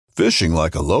Fishing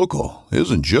like a local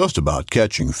isn't just about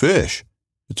catching fish.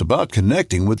 It's about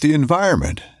connecting with the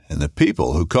environment and the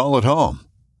people who call it home.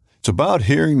 It's about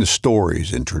hearing the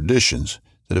stories and traditions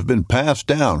that have been passed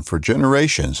down for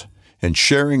generations and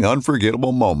sharing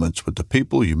unforgettable moments with the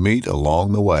people you meet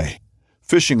along the way.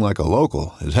 Fishing like a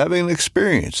local is having an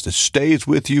experience that stays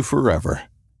with you forever.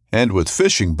 And with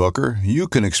Fishing Booker, you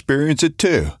can experience it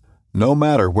too, no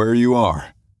matter where you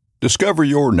are. Discover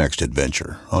your next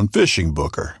adventure on Fishing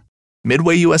Booker.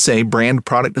 Midway USA brand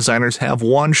product designers have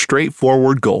one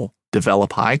straightforward goal: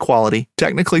 develop high-quality,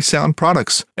 technically sound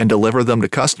products and deliver them to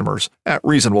customers at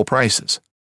reasonable prices.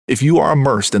 If you are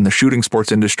immersed in the shooting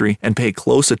sports industry and pay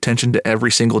close attention to every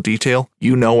single detail,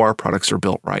 you know our products are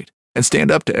built right and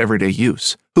stand up to everyday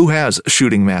use. Who has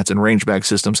shooting mats and range bag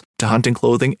systems to hunting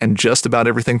clothing and just about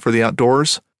everything for the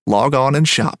outdoors? Log on and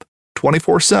shop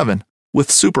 24/7 with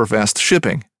super fast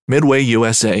shipping.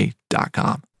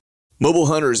 MidwayUSA.com. Mobile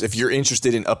hunters, if you're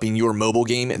interested in upping your mobile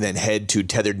game, then head to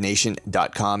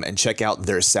tetherednation.com and check out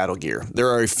their saddle gear. There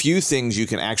are a few things you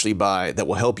can actually buy that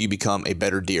will help you become a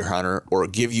better deer hunter or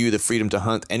give you the freedom to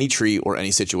hunt any tree or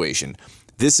any situation.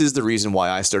 This is the reason why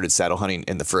I started saddle hunting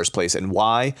in the first place and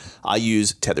why I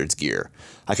use Tethered's gear.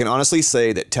 I can honestly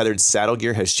say that Tethered's saddle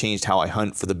gear has changed how I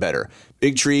hunt for the better.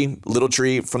 Big tree, little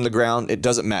tree, from the ground, it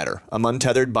doesn't matter. I'm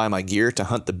untethered by my gear to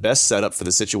hunt the best setup for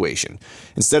the situation,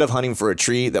 instead of hunting for a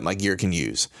tree that my gear can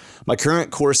use. My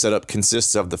current core setup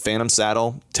consists of the Phantom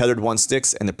saddle, tethered one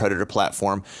sticks, and the Predator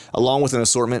platform, along with an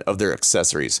assortment of their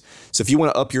accessories. So if you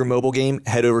want to up your mobile game,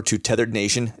 head over to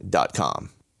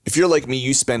tetherednation.com. If you're like me,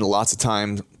 you spend lots of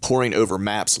time poring over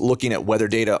maps, looking at weather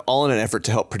data, all in an effort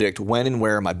to help predict when and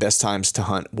where my best times to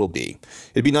hunt will be.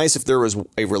 It'd be nice if there was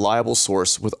a reliable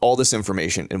source with all this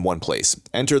information in one place.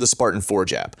 Enter the Spartan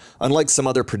Forge app. Unlike some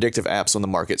other predictive apps on the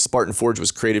market, Spartan Forge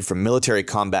was created from military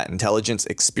combat intelligence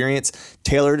experience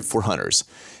tailored for hunters,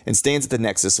 and stands at the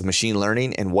nexus of machine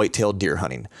learning and white-tailed deer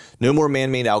hunting. No more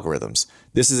man-made algorithms.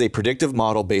 This is a predictive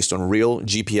model based on real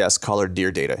GPS collared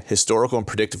deer data, historical and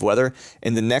predictive weather,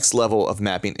 and the next level of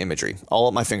mapping imagery, all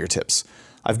at my fingertips.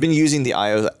 I've been using the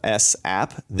iOS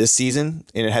app this season,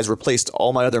 and it has replaced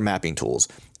all my other mapping tools.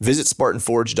 Visit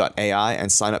SpartanForge.ai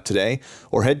and sign up today,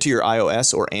 or head to your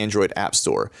iOS or Android app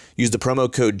store. Use the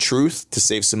promo code TRUTH to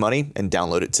save some money and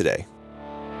download it today.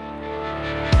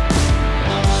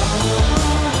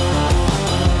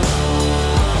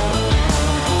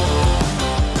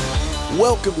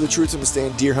 Welcome to the Truth in the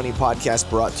Stand Deer Hunting Podcast,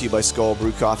 brought to you by Skull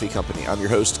Brew Coffee Company. I'm your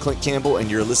host, Clint Campbell,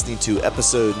 and you're listening to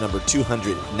episode number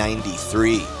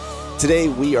 293. Today,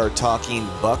 we are talking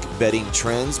buck bedding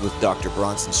trends with Dr.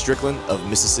 Bronson Strickland of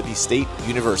Mississippi State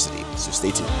University. So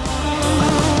stay tuned.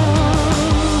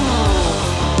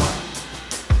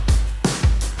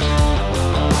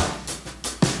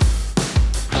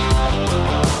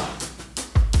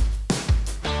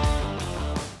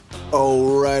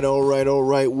 All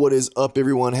right. What is up,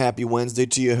 everyone? Happy Wednesday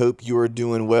to you. Hope you are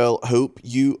doing well. Hope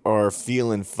you are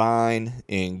feeling fine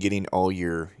and getting all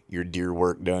your deer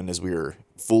work done, as we are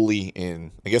fully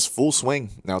in, I guess, full swing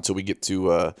now until we get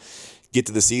to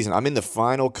the season. I'm in the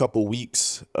final couple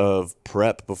weeks of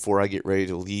prep before I get ready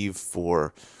to leave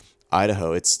for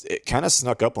Idaho. It kind of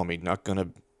snuck up on me. Not gonna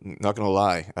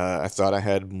lie. I thought I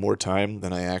had more time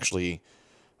than I actually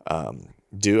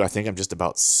do. I think I'm just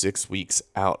about 6 weeks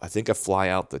out. I think I fly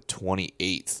out the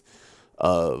 28th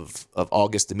of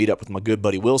August to meet up with my good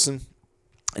buddy Wilson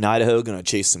in Idaho. Going to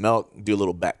chase some elk, do a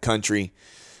little backcountry,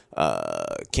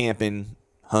 camping,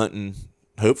 hunting.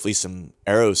 Hopefully some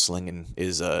arrow slinging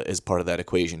is part of that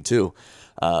equation too.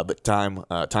 But time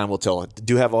will tell. I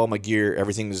do have all my gear.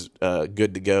 Everything is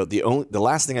good to go. The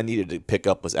last thing I needed to pick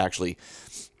up was actually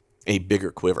a bigger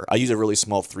quiver. I use a really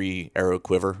small 3-arrow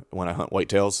quiver when I hunt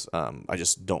whitetails. I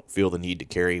just don't feel the need to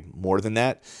carry more than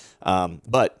that.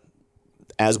 But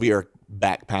as we are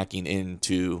backpacking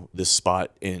into this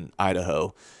spot in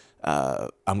Idaho,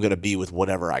 I'm going to be with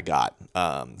whatever I got.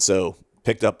 So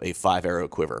picked up a 5-arrow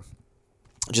quiver.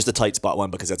 Just a tight spot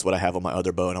one, because that's what I have on my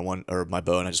other bow, and my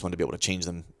bow, and I just wanted to be able to change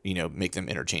them, make them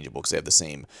interchangeable, because they have the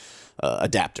same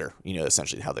adapter,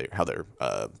 essentially how they're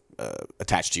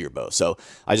attached to your bow. So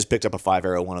I just picked up a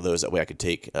 5-arrow one of those. That way I could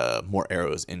take more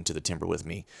arrows into the timber with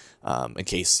me, in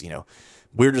case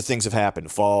weirder things have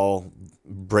happened, fall,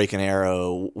 break an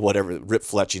arrow, whatever, rip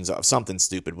fletchings off, something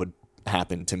stupid would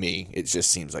happen to me. It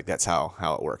just seems like that's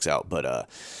how it works out. But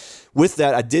with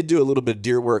that, I did do a little bit of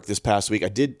deer work this past week.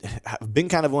 I've been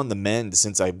kind of on the mend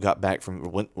since I got back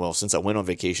since I went on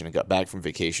vacation and got back from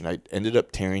vacation. I ended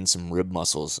up tearing some rib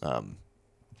muscles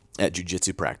at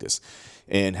jiu-jitsu practice,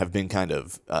 and have been kind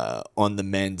of on the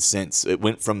mend since. It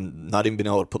went from not even being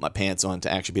able to put my pants on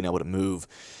to actually being able to move.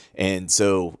 And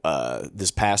so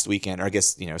this past weekend, or I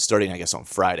guess, starting on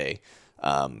Friday,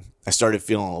 I started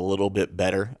feeling a little bit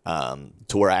better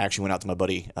to where I actually went out to my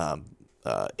buddy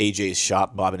AJ's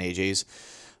shop, Bob and AJ's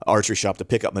archery shop, to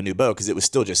pick up my new bow, because it was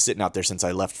still just sitting out there since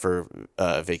I left for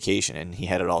vacation, and he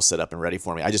had it all set up and ready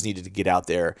for me. I just needed to get out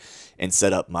there and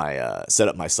set up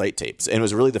my sight tapes, and it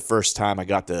was really the first time I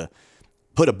got to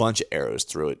put a bunch of arrows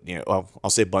through it. I'll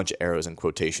say a bunch of arrows in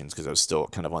quotations because I was still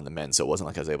kind of on the mend, so it wasn't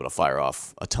like I was able to fire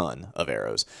off a ton of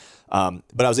arrows,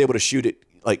 but I was able to shoot it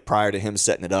like prior to him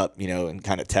setting it up, and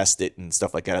kind of test it and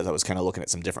stuff like that, as I was kind of looking at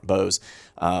some different bows.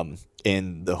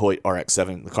 And the Hoyt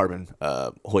RX7, the carbon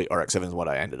Hoyt RX7 is what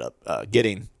I ended up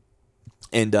getting.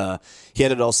 And he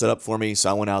had it all set up for me, so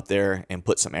I went out there and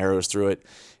put some arrows through it,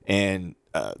 and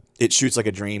it shoots like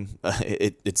a dream.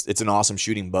 It's an awesome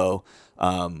shooting bow.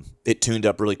 It tuned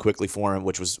up really quickly for him,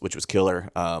 which was killer.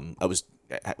 The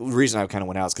reason I kind of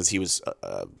went out is because he was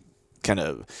kind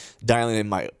of dialing in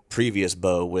my previous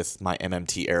bow with my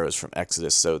MMT arrows from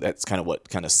Exodus, so that's kind of what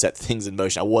kind of set things in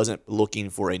motion. I wasn't looking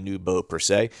for a new bow per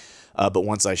se, but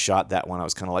once I shot that one, I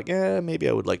was kind of like, maybe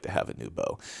I would like to have a new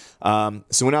bow.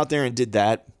 So went out there and did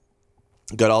that.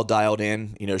 Got all dialed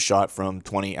in, shot from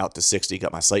 20 out to 60.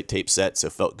 Got my sight tape set, so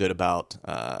felt good about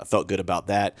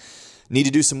that. Need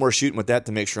to do some more shooting with that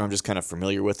to make sure I'm just kind of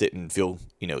familiar with it and feel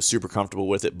super comfortable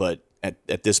with it. But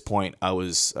at this point, I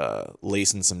was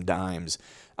lacing some dimes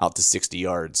out to 60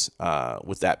 yards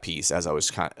with that piece as I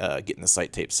was getting the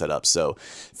sight tape set up. So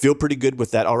feel pretty good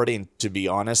with that already. And to be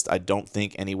honest, I don't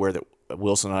think anywhere that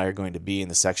Wilson and I are going to be in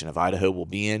the section of Idaho we'll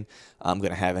be in, I'm going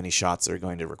to have any shots that are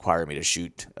going to require me to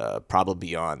shoot probably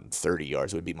beyond 30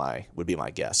 yards would be my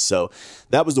guess. So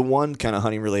that was the one kind of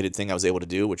hunting related thing I was able to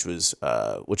do, which was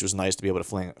nice to be able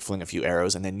to fling a few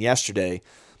arrows. And then yesterday,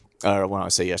 or when I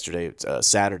say yesterday,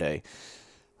 Saturday,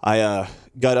 I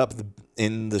got up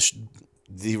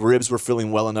the ribs were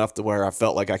feeling well enough to where I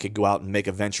felt like I could go out and make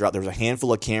a venture out. There was a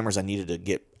handful of cameras I needed to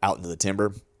get out into the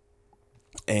timber.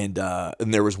 And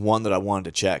there was one that I wanted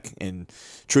to check. And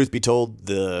truth be told,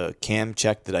 the cam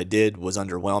check that I did was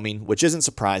underwhelming, which isn't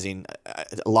surprising.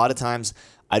 A lot of times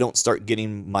I don't start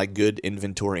getting my good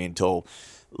inventory until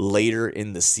later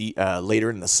in the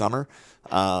summer.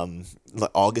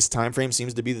 August timeframe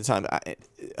seems to be the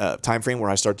timeframe where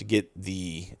I start to get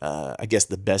the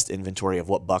best inventory of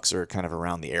what bucks are kind of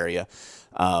around the area.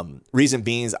 Reason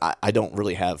being is I don't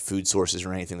really have food sources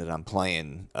or anything that I'm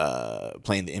playing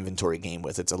the inventory game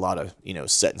with. It's a lot of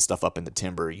setting stuff up in the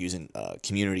timber, using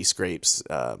community scrapes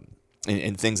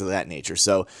and things of that nature.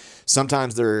 So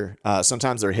sometimes they're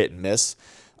hit and miss,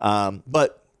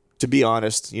 but to be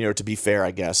honest, to be fair,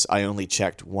 I guess I only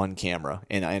checked one camera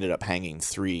and I ended up hanging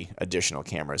 3 additional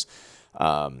cameras.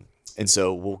 And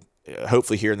so we'll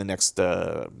hopefully here in the next,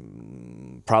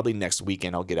 probably next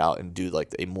weekend, I'll get out and do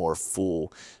like a more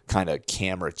full kind of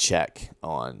camera check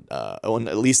on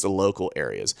at least the local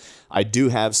areas. I do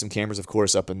have some cameras, of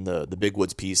course, up in the Big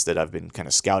Woods piece that I've been kind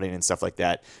of scouting and stuff like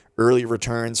that. Early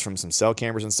returns from some cell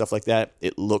cameras and stuff like that.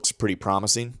 It looks pretty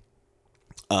promising.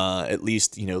 At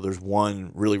least, there's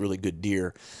one really, really good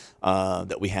deer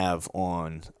that we have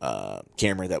on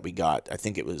camera that we got. I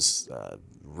think it was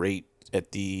right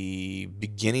at the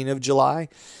beginning of July,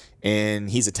 and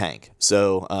he's a tank.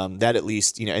 So that at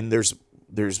least, and there's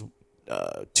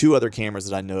 2 other cameras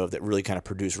that I know of that really kind of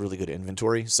produce really good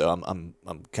inventory. So I'm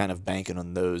kind of banking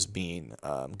on those being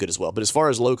good as well. But as far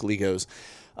as locally goes,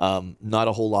 not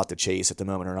a whole lot to chase at the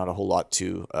moment, or not a whole lot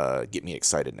to get me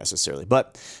excited necessarily.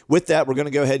 But with that, we're going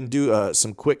to go ahead and do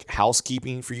some quick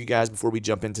housekeeping for you guys before we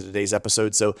jump into today's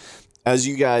episode. So as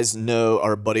you guys know,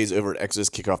 our buddies over at Exodus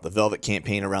kick off the Velvet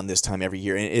campaign around this time every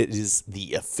year, and it is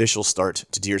the official start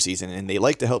to deer season, and they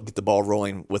like to help get the ball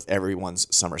rolling with everyone's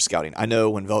summer scouting. I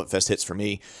know when Velvet Fest hits for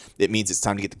me, it means it's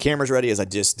time to get the cameras ready, as I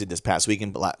just did this past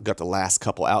weekend, but got the last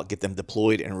couple out, get them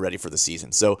deployed and ready for the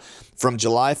season. So from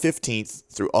July 15th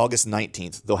through August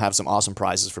 19th, they'll have some awesome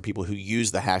prizes for people who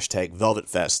use the hashtag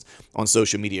VelvetFest on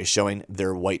social media showing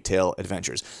their whitetail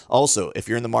adventures. Also, if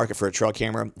you're in the market for a trail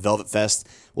camera, Velvet Fest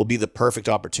will be the perfect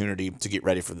opportunity to get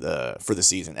ready for the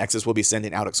season. Exodus will be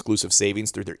sending out exclusive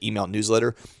savings through their email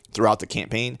newsletter throughout the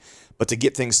campaign. But to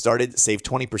get things started, save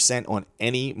 20% on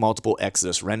any multiple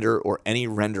Exodus render or any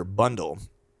render bundle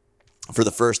for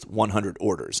the first 100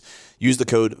 orders. Use the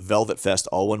code VELVETFEST,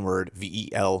 all one word,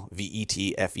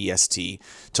 VELVETFEST,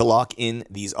 to lock in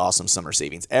these awesome summer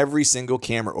savings. Every single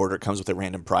camera order comes with a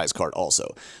random prize card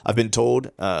also. I've been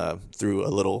told through a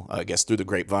little, through the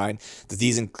grapevine, that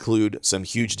these include some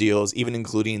huge deals, even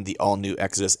including the all-new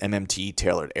Exodus MMT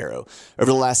tailored arrow.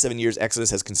 Over the last 7 years,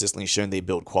 Exodus has consistently shown they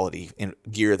build quality and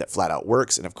gear that flat out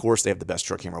works, and of course, they have the best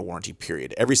trail camera warranty,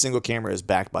 period. Every single camera is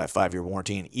backed by a 5-year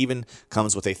warranty and even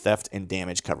comes with a theft and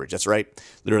damage coverage. That's right.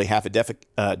 Literally half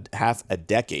a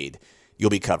decade you'll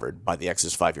be covered by the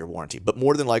Exodus 5-year warranty. But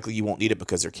more than likely, you won't need it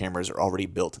because their cameras are already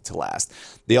built to last.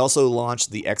 They also launched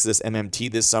the Exodus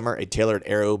MMT this summer, a tailored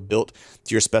arrow built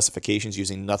to your specifications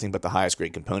using nothing but the highest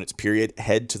grade components, period.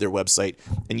 Head to their website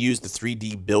and use the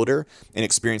 3D builder and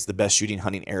experience the best shooting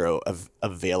hunting arrow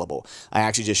available. I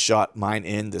actually just shot mine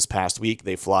in this past week.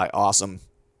 They fly awesome.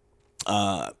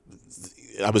 I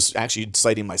was actually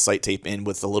sighting my sight tape in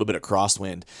with a little bit of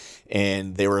crosswind,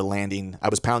 and they were landing. I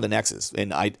was pounding X's,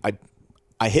 and I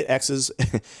hit X's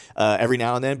every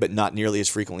now and then, but not nearly as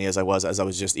frequently as I was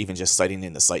just sighting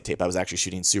in the sight tape. I was actually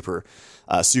shooting super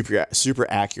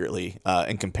accurately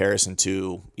in comparison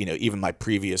to even my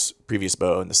previous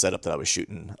bow and the setup that I was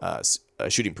shooting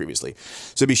previously.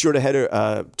 So be sure to head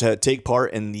to take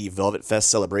part in the Velvet Fest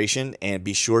celebration, and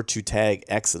be sure to tag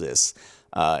Exodus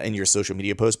in your social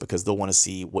media posts, because they'll want to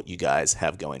see what you guys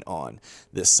have going on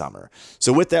this summer.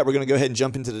 So with that, we're going to go ahead and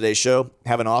jump into today's show.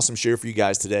 Have an awesome show for you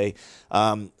guys today.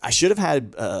 I should have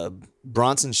had Dr.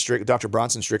 Bronson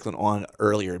Strickland on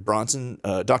earlier.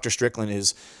 Dr. Strickland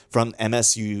is from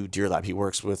MSU Deer Lab. He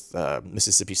works with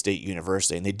Mississippi State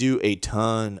University, and they do a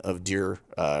ton of deer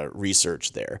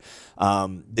research there.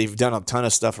 They've done a ton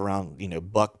of stuff around,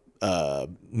 buck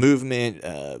movement,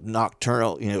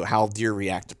 nocturnal, how deer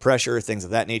react to pressure, things of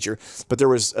that nature. But there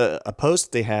was a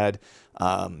post they had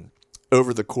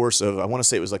over the course of, I want to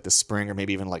say it was like the spring or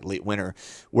maybe even like late winter,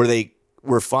 where they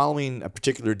were following a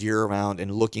particular deer around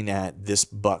and looking at this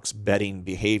buck's bedding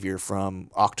behavior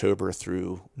from October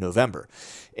through November.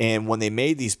 And when they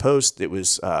made these posts, it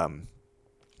was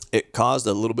it caused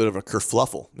a little bit of a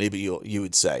kerfluffle, maybe you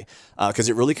would say, because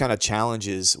it really kind of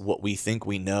challenges what we think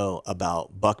we know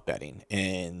about buck bedding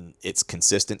and its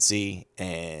consistency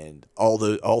and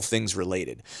all things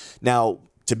related. Now,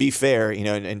 to be fair,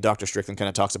 and Dr. Strickland kind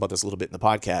of talks about this a little bit in the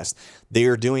podcast, they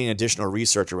are doing additional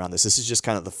research around this. This is just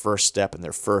kind of the first step in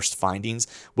their first findings,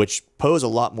 which pose a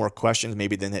lot more questions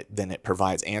maybe than it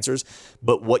provides answers.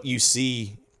 But what you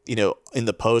see, in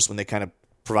the post when they kind of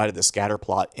provided the scatter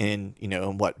plot in,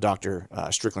 and what Dr.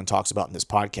 Strickland talks about in this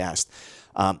podcast,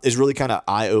 is really kind of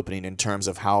eye-opening in terms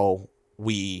of how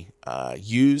we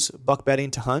use buck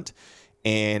bedding to hunt,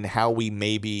 and how we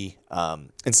maybe,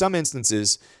 in some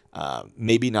instances,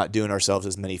 maybe not doing ourselves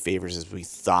as many favors as we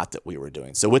thought that we were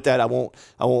doing. So with that, I won't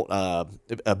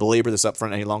belabor this up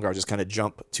front any longer. I'll just kind of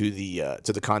jump to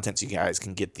the content so you guys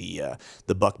can get the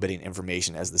buck bedding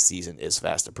information as the season is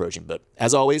fast approaching. But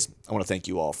as always, I want to thank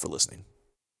you all for listening.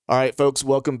 All right, folks,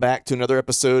 welcome back to another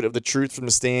episode of the Truth from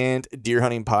the Stand Deer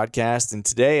Hunting Podcast. And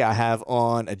today I have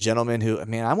on a gentleman who,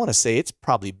 I want to say it's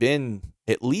probably been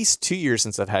at least 2 years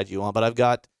since I've had you on, but I've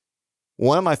got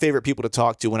one of my favorite people to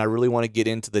talk to when I really want to get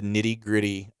into the nitty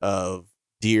gritty of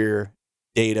deer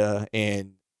data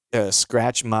and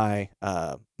scratch my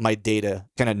my data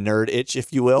kind of nerd itch,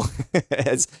 if you will.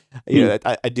 As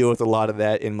I deal with a lot of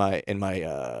that in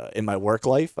my work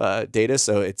life data,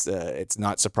 so it's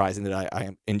not surprising that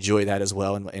I enjoy that as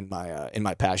well in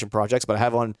my passion projects. But I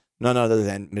have on none other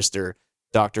than Mr.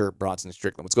 Dr. Bronson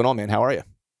Strickland. What's going on, man? How are you?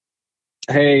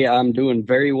 Hey, I'm doing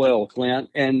very well, Clint.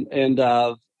 And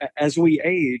as we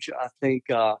age, I think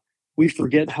we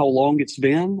forget how long it's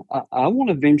been. I want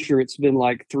to venture it's been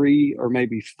like 3 or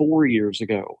maybe 4 years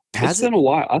ago. It's been a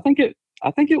while. I think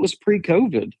it was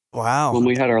pre-COVID. Wow. When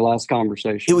we had our last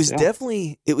conversation. It was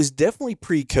definitely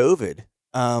pre-COVID.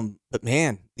 But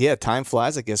man, yeah, time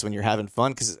flies, I guess, when you're having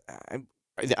fun. Because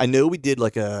I know we did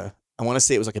I want to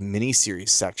say it was like a mini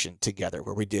series section together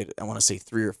where we did, I want to say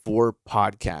 3 or 4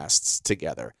 podcasts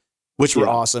together, which were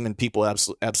awesome and people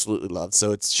absolutely loved.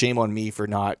 So it's shame on me for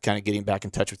not kind of getting back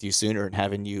in touch with you sooner and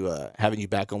having you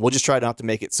back on. We'll just try not to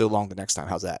make it so long the next time.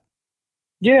 How's that?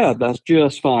 Yeah, that's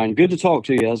just fine. Good to talk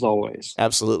to you as always.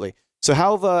 Absolutely. So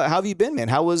how have you been, man?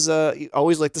 How was you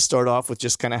always like to start off with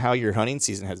just kind of how your hunting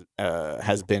season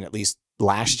has been, at least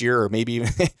last year, or maybe even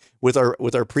with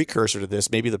our precursor to this,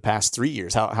 maybe the past 3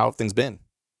 years. How have things been?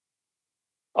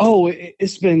 Oh,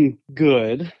 it's been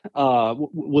good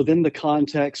within the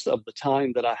context of the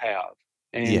time that I have.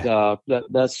 And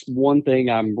that's one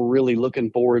thing I'm really looking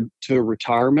forward to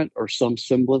retirement, or some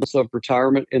semblance of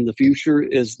retirement in the future,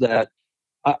 is that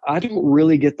I don't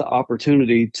really get the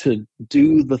opportunity to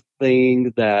do the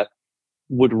thing that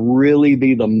would really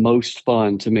be the most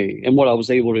fun to me and what I was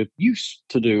able to used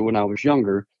to do when I was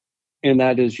younger. And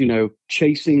that is,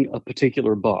 chasing a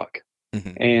particular buck.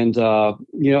 Mhm. And,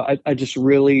 I just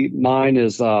really, mine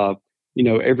is,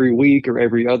 every week or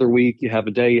every other week, you have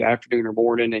a day, afternoon or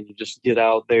morning, and you just get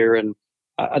out there. And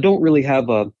I don't really have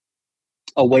a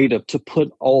way to put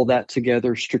all that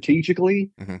together strategically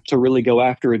Mhm. to really go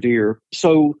after a deer.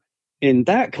 So in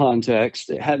that context,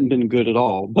 it hadn't been good at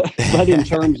all. But in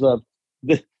terms of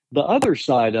the other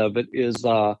side of it is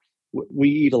we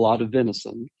eat a lot of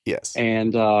venison. Yes.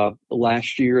 And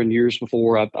last year and years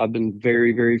before, I've been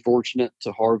very, very fortunate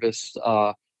to harvest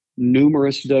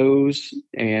numerous does.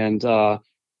 And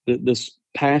this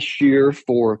past year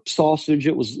for sausage,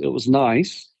 it was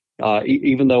nice.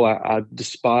 Even though I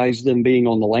despise them being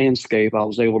on the landscape, I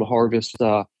was able to harvest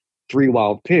 3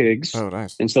 wild pigs, Oh,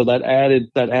 nice. and so that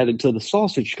added to the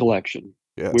sausage collection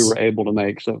we Yes. were able to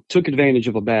make. So took advantage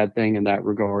of a bad thing in that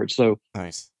regard. So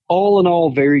Nice. all in all,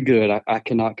 very good. I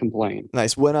cannot complain.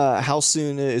 Nice. When how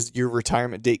soon is your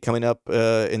retirement date coming up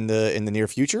in the near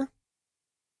future?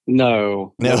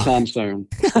 No, No. no time soon.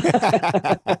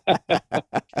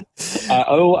 I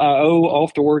owe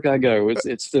off to work I go.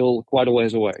 It's still quite a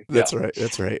ways away. Yeah. That's right.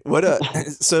 That's right. What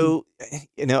so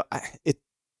it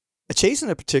chasing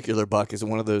a particular buck is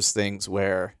one of those things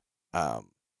where um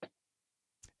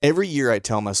every year I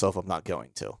tell myself I'm not going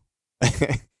to.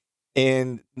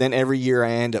 And then every year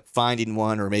I end up finding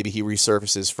one, or maybe he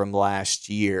resurfaces from last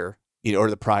year, or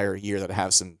the prior year that I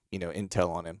have some, intel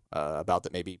on him about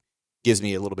that maybe gives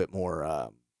me a little bit more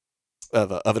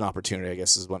of an opportunity, I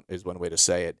guess is one way to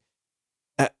say it.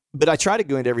 But I try to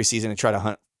go into every season and try to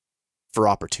hunt for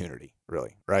opportunity,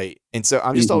 really, right? And so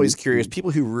I'm just always curious,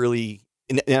 people who really,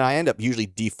 and I end up usually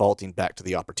defaulting back to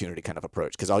the opportunity kind of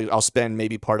approach, because I'll spend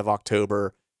maybe part of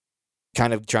October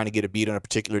kind of trying to get a beat on a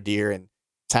particular deer. And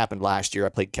it's happened last year. I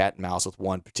played cat and mouse with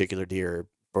one particular deer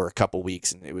for a couple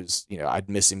weeks, and it was, I'd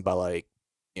miss him by like,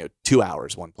 2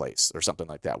 hours one place or something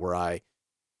like that, where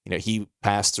he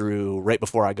passed through right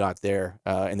before I got there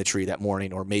in the tree that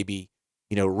morning, or maybe,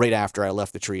 right after I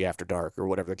left the tree after dark, or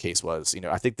whatever the case was.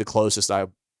 I think the closest I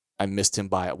missed him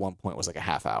by at one point was like a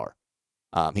half hour.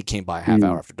 He came by a half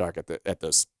hour after dark at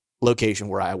this location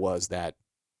where I was that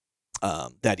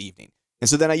evening. And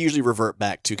so then I usually revert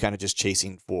back to kind of just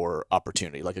chasing for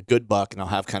opportunity, like a good buck, and I'll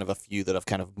have kind of a few that I've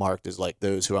kind of marked as like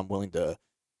those who I'm willing to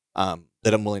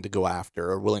go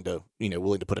after, or willing to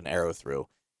put an arrow through.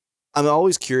 I'm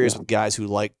always curious with guys who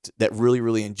that really,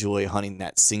 really enjoy hunting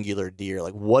that singular deer.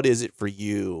 Like, what is it for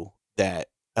you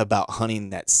about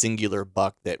hunting that singular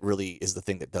buck that really is the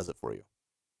thing that does it for you?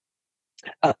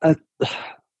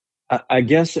 I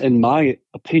guess, in my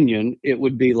opinion, it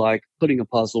would be like putting a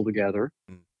puzzle together.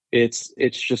 Mm. It's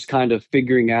just kind of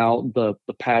figuring out the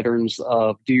patterns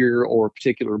of deer or a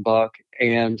particular buck,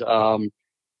 and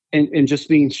just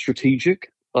being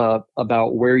strategic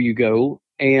about where you go.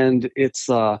 And it's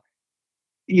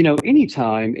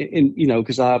anytime, and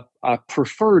because I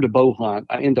prefer to bow hunt.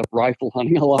 I end up rifle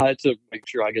hunting a lot to make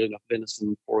sure I get enough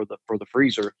venison for the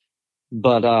freezer.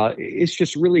 But it's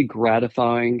just really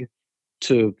gratifying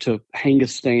to hang a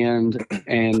stand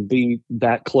and be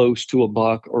that close to a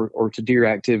buck or to deer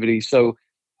activity. So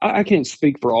I can't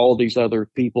speak for all these other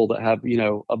people that have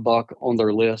a buck on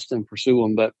their list and pursue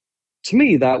them, but to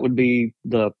me that would be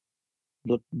the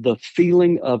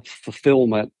feeling of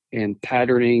fulfillment and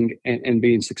patterning and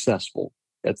being successful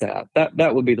at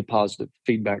that would be the positive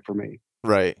feedback for me.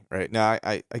 Right. No,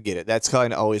 I get it. That's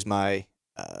kind of always my,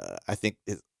 I think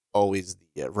is always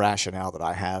the rationale that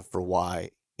I have for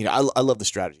why, I love the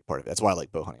strategy part of it. That's why I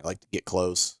like bow hunting. I like to get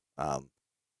close,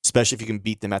 especially if you can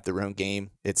beat them at their own game.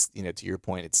 It's, to your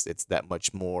point, it's that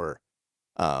much more,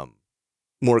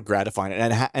 more gratifying.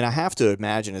 And I have to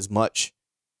imagine, as much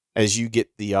as you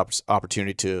get the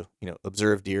opportunity to,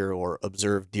 observe deer or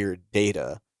observe deer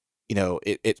data,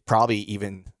 it's probably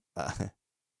even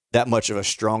that much of a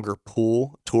stronger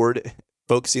pull toward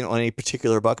focusing on any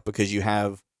particular buck, because you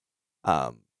have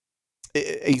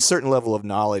a certain level of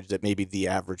knowledge that maybe the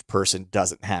average person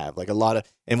doesn't have. Like a lot of,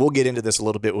 and we'll get into this a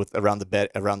little bit with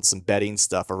around some betting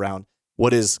stuff, around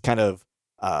what is kind of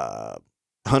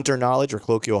hunter knowledge or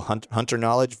colloquial hunter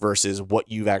knowledge versus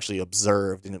what you've actually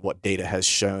observed and what data has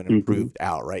shown and proved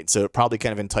out, right? So it probably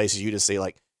kind of entices you to say,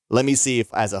 like, let me see if,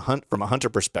 from a hunter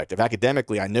perspective,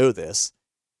 academically, I know this.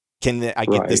 Can I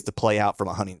get this to play out from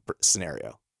a hunting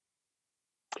scenario?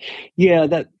 Yeah,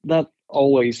 that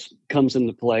always comes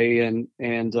into play, and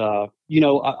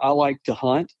I like to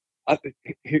hunt.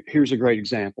 Here's a great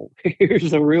example.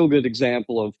 Here's a real good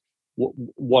example of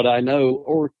what I know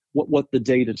or what the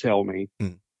data tell me. Hmm.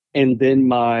 And then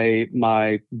my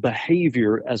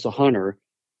behavior as a hunter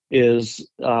is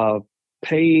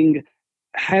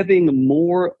having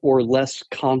more or less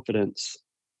confidence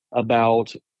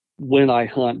about when I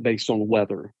hunt based on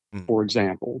weather, Hmm. for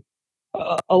example.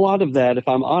 A lot of that, if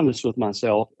I'm honest with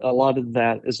myself, a lot of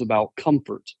that is about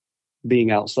comfort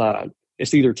being outside.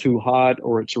 It's either too hot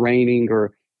or it's raining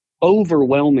or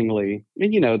overwhelmingly,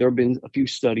 and there have been a few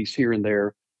studies here and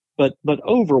there, but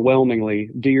overwhelmingly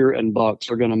deer and bucks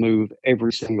are going to move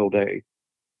every single day.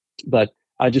 But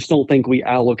I just don't think we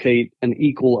allocate an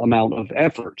equal amount of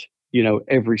effort,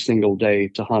 every single day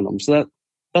to hunt them. So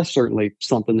that's certainly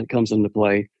something that comes into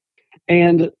play.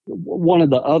 And one of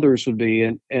the others would be,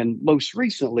 and most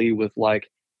recently with like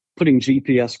putting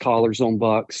GPS collars on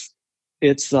bucks,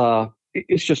 it's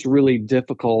just really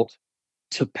difficult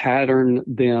to pattern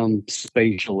them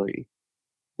spatially.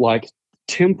 Like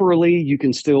temporally, you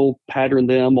can still pattern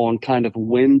them on kind of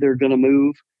when they're going to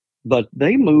move, but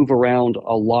they move around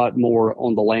a lot more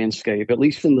on the landscape, at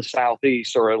least in the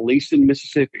southeast or at least in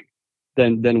Mississippi,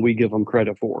 than we give them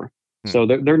credit for. Hmm. So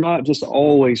they're not just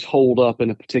always holed up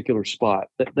in a particular spot.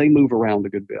 They move around a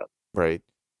good bit. Right.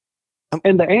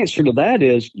 And the answer to that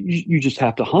is you just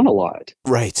have to hunt a lot.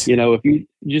 Right. If you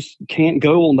just can't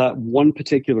go on that one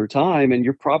particular time, and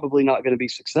you're probably not going to be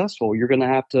successful. You're going to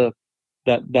have to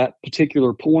that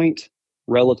particular point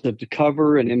relative to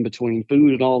cover and in between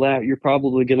food and all that. You're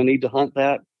probably going to need to hunt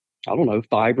that, I don't know,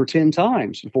 5 or 10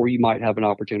 times before you might have an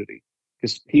opportunity.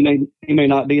 Because he may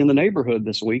not be in the neighborhood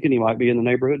this week, and he might be in the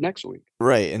neighborhood next week.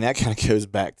 Right, and that kind of goes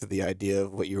back to the idea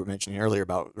of what you were mentioning earlier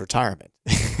about retirement.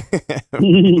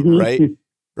 Right.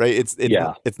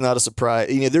 It's not a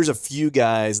surprise. There's a few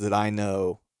guys that I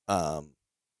know,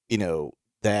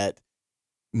 that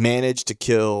manage to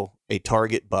kill a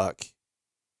target buck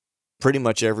pretty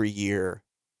much every year,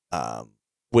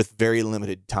 with very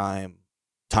limited time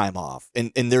off,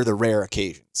 and they're the rare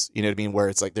occasions. You know what I mean? Where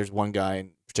it's like there's one guy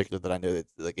in particular that I know that,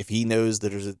 like, if he knows that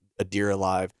there's a deer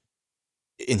alive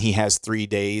and he has 3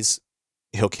 days,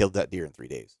 he'll kill that deer in 3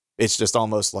 days. It's just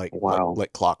almost like Wow.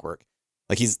 like clockwork.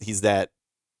 Like he's that,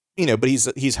 but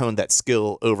he's honed that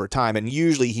skill over time, and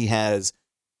usually he has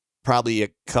probably a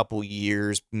couple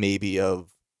years maybe of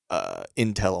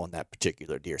intel on that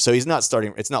particular deer. So he's not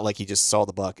starting. It's not like he just saw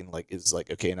the buck and is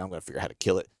like, okay, now I'm going to figure out how to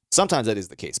kill it. Sometimes that is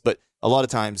the case, but a lot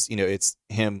of times, it's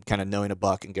him kind of knowing a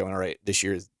buck and going, all right, this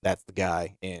year that's the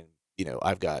guy, and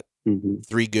I've got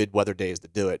 3 good weather days to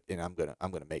do it, and I'm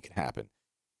gonna make it happen.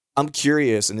 I'm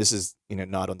curious, and this is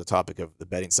not on the topic of the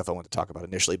bedding stuff I want to talk about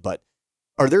initially, but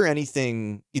are there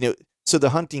anything so the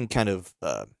hunting kind of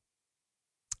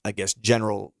I guess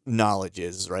general knowledge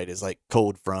is like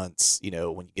cold fronts, when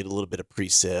you get a little bit of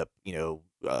precip,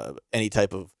 any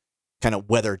type of kind of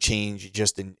weather change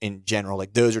just in general,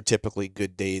 like those are typically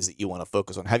good days that you want to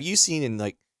focus on. Have you seen in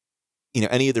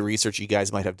any of the research you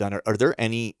guys might have done, are there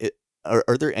any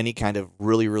kind of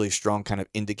really, really strong kind of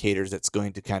indicators that's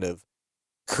going to kind of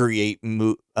create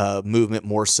movement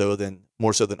more so than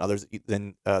others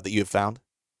that you have found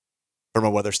from a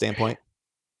weather standpoint?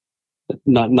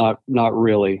 Not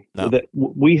really. No.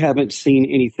 We haven't seen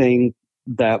anything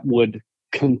that would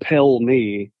compel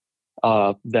me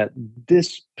that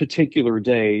this particular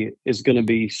day is going to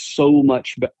be so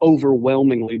much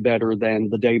overwhelmingly better than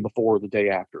the day before or the day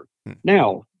after.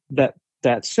 Now,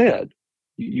 that said,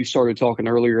 you started talking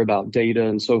earlier about data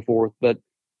and so forth, but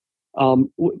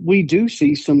we do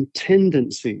see some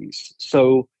tendencies.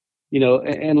 So,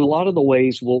 and a lot of the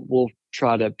ways we'll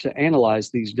try to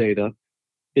analyze these data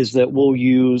is that we'll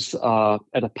use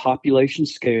at a population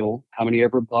scale how many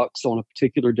ever bucks on a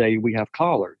particular day we have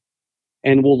collared.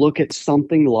 And we'll look at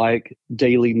something like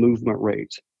daily movement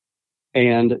rate.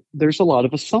 And there's a lot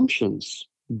of assumptions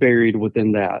buried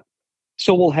within that.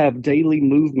 So we'll have daily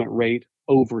movement rate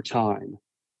over time.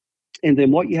 And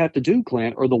then what you have to do,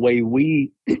 Clint, or the way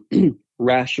we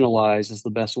rationalize is the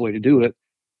best way to do it,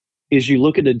 is you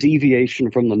look at a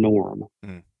deviation from the norm.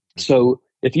 Mm-hmm. So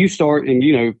if you start, and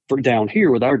for down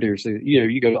here with our deer season,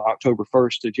 you go to October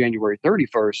 1st to January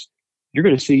 31st, you're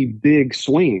going to see big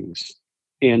swings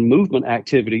in movement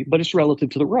activity, but it's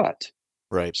relative to the rut.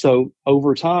 Right. So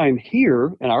over time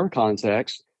here in our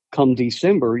context, come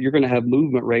December, you're going to have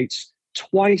movement rates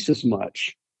twice as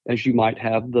much as you might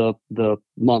have the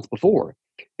month before.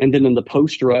 And then in the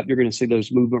post rut, you're going to see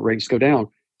those movement rates go down.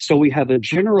 So we have a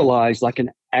generalized, like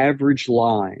an average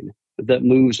line that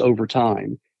moves over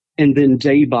time. And then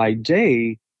day by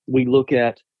day, we look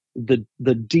at the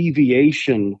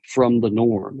deviation from the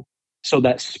norm. So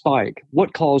that spike,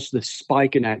 what caused the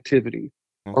spike in activity?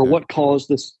 Okay. Or what caused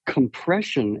this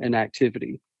compression in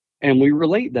activity? and we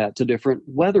relate that to different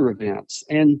weather events.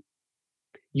 And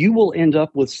you will end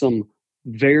up with some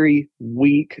very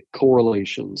weak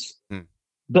correlations. Hmm.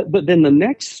 But then the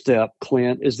next step,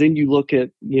 Clint, is then you look at,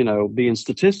 being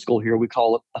statistical here, we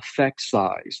call it effect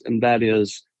size. And that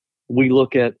is, we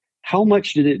look at how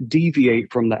much did it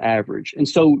deviate from the average. And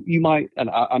so you might, and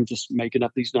I'm just making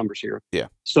up these numbers here. Yeah.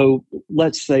 So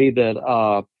let's say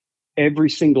that every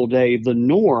single day, the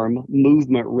norm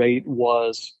movement rate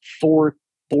was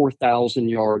 4,000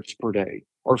 yards per day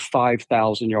or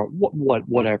 5,000 yards,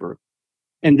 whatever.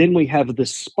 And then we have the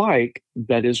spike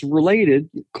that is related,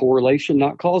 correlation,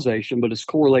 not causation, but it's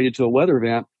correlated to a weather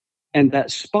event. And that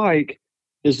spike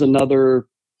is another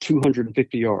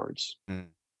 250 yards. Mm.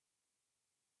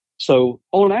 So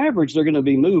on average, they're going to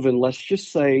be moving, let's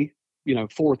just say,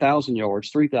 4,000 yards,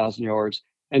 3,000 yards.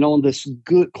 And on this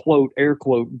good, quote, air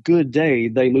quote, good day,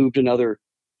 they moved another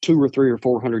 200 or 300 or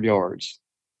 400 yards.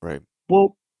 Right.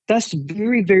 Well, that's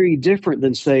very, very different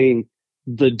than saying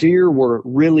the deer were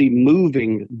really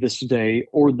moving this day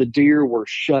or the deer were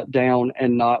shut down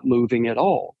and not moving at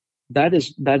all. That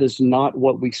is not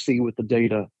what we see with the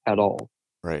data at all.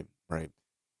 Right.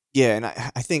 Yeah, and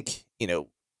I think,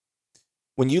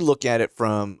 when you look at it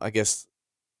from, I guess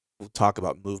we'll talk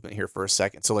about movement here for a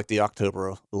second. So like the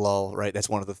October lull, right? That's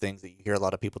one of the things that you hear a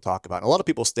lot of people talk about. And a lot of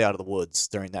people stay out of the woods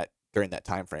during that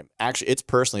time frame. Actually, it's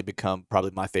personally become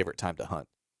probably my favorite time to hunt.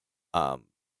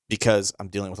 Because I'm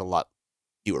dealing with a lot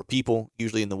fewer people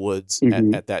usually in the woods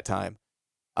at that time.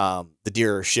 The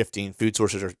deer are shifting, food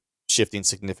sources are shifting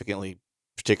significantly,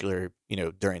 particularly,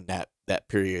 during that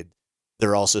period.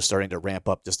 They're also starting to ramp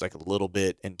up just like a little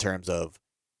bit in terms of,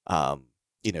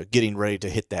 getting ready to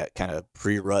hit that kind of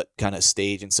pre-rut kind of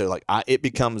stage. And so like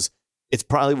it's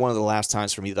probably one of the last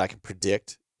times for me that I can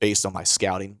predict based on my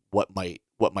scouting what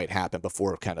might happen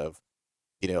before kind of,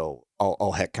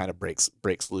 all heck kind of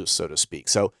breaks loose, so to speak.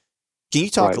 So can you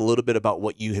talk a little bit about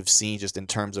what you have seen just in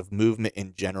terms of movement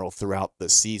in general throughout the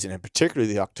season, and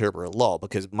particularly the October lull?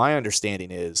 Because my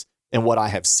understanding is, and what I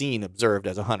have seen, observed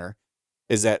as a hunter,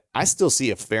 is that I still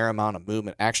see a fair amount of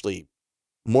movement, actually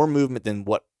more movement than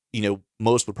what,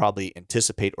 most would probably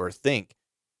anticipate or think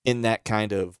in that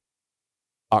kind of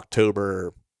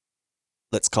October,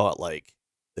 let's call it like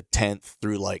the 10th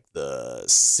through like the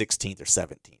 16th or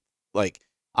 17th. Like,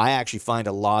 I actually find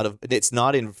a lot of it's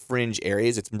not in fringe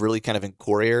areas. It's really kind of in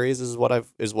core areas is what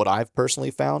I've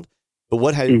personally found. But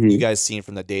what have you guys seen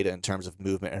from the data in terms of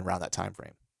movement around that time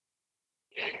frame?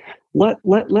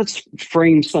 Let's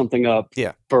frame something up.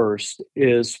 Yeah. First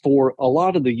is for a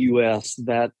lot of the U.S.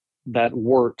 that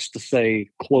works to say,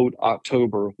 quote,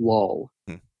 October lull.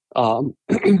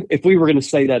 If we were going to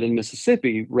say that in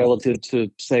Mississippi relative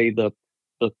to, say, the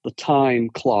time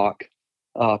clock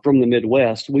from the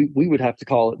Midwest, we would have to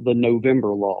call it the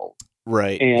November lull.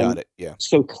 Right. And got it. Yeah.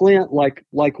 So Clint, like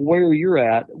where you're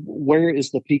at, where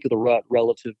is the peak of the rut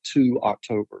relative to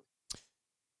October?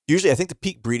 Usually I think the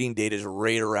peak breeding date is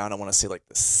right around, I want to say like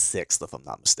the 6th, if I'm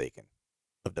not mistaken,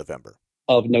 of November.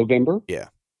 Of November? Yeah.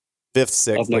 5th,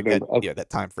 6th, like that, okay. Yeah, that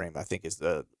time frame I think is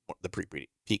the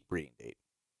peak breeding date.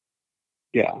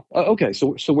 Yeah. Okay.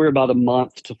 So we're about a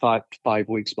month to 5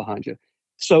 weeks behind you.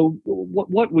 So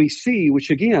what we see,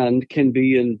 which again can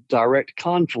be in direct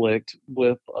conflict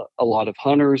with a lot of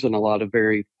hunters and a lot of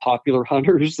very popular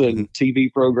hunters and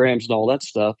TV programs and all that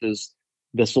stuff, is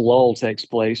this lull takes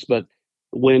place. But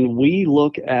when we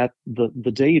look at the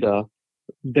data,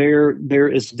 there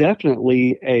is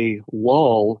definitely a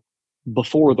lull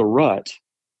before the rut.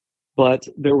 But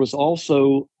there was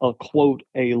also a quote,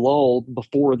 a lull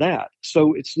before that.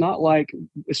 So it's not like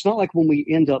when we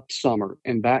end up summer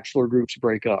and bachelor groups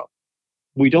break up.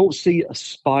 We don't see a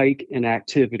spike in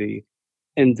activity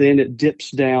and then it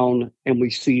dips down and we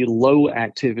see low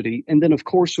activity. And then of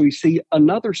course we see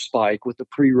another spike with the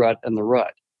pre-rut and the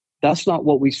rut. That's not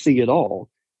what we see at all.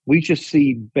 We just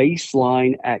see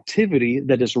baseline activity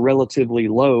that is relatively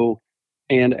low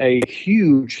and a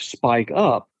huge spike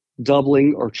up,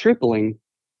 doubling or tripling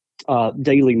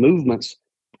daily movements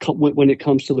when it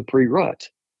comes to the pre-rut.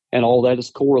 And all that is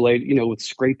correlated, with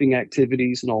scraping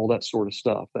activities and all that sort of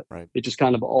stuff. But It just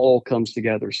kind of all comes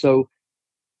together. So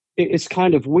it's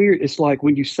kind of weird. It's like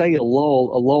when you say a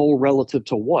lull relative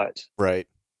to what? Right.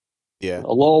 Yeah.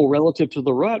 A lull relative to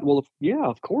the rut. Well, yeah,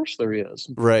 of course there is.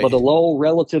 Right. But a lull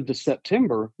relative to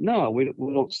September, no, we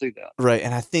don't see that. Right.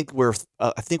 And I think where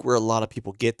a lot of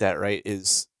people get that, right,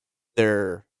 is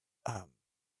they're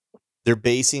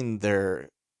basing their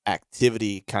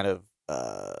activity kind of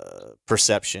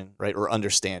perception, right, or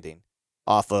understanding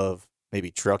off of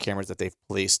maybe trail cameras that they've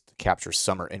placed to capture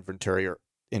summer inventory or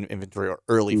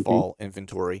early fall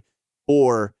inventory,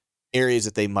 or areas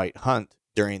that they might hunt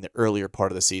during the earlier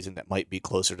part of the season that might be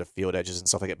closer to field edges and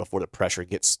stuff like that before the pressure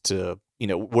gets to,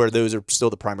 where those are still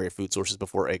the primary food sources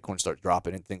before acorns start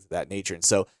dropping and things of that nature. And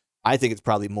so I think it's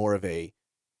probably more of a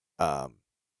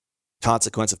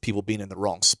consequence of people being in the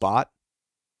wrong spot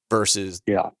versus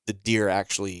the deer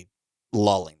actually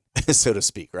lulling, so to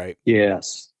speak, right?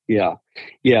 Yes. Yeah.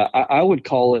 Yeah. I would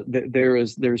call it that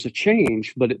there's a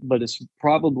change, but it's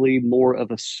probably more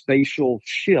of a spatial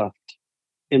shift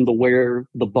in where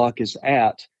the buck is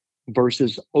at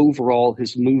versus overall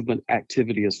his movement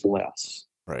activity is less.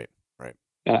 Right. Right.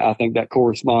 I think that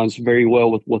corresponds very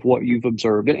well with what you've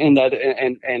observed, and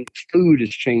food is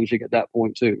changing at that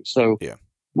point too. So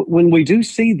when we do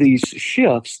see these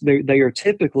shifts, they are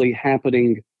typically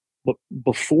happening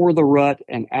before the rut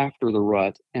and after the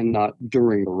rut, and not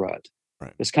during the rut.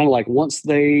 Right. It's kind of like once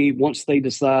they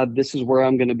decide this is where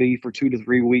I'm going to be for 2 to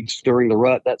 3 weeks during the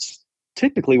rut, that's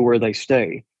typically where they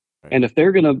stay. Right. And if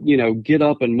they're going to, get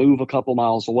up and move a couple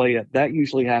miles away, that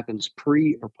usually happens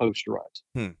pre or post rut.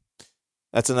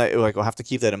 That's we'll have to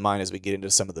keep that in mind as we get into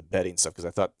some of the bedding stuff, because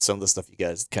I thought some of the stuff you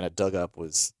guys kind of dug up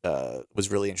was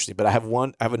really interesting. But I have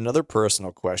another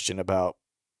personal question about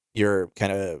your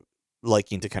kind of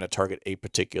liking to kind of target a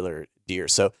particular deer.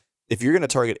 So if you're going to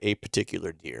target a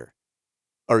particular deer,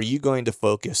 are you going to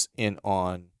focus in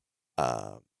on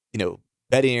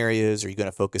bedding areas? Are you going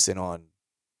to focus in on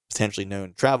potentially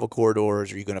known travel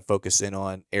corridors? Are you going to focus in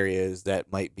on areas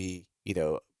that might be,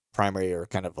 primary or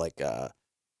kind of like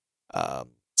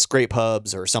scrape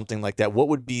hubs or something like that? What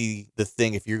would be the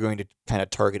thing if you're going to kind of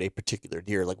target a particular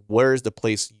deer? Like, where's the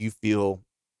place you feel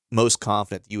most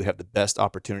confident that you have the best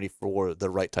opportunity for the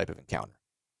right type of encounter?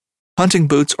 Hunting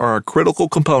boots are a critical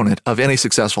component of any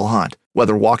successful hunt.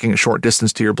 Whether walking a short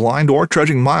distance to your blind or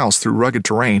trudging miles through rugged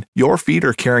terrain, your feet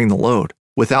are carrying the load.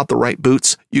 Without the right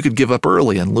boots, you could give up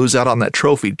early and lose out on that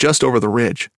trophy just over the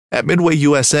ridge. At Midway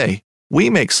USA, we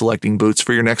make selecting boots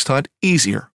for your next hunt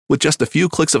easier. With just a few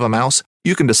clicks of a mouse,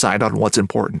 you can decide on what's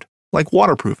important, like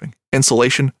waterproofing,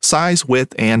 insulation, size,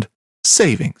 width, and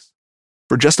savings.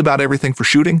 For just about everything for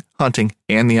shooting, hunting,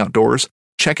 and the outdoors,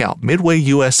 check out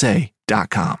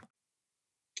MidwayUSA.com.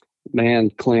 Man,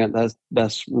 Clint,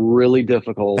 that's really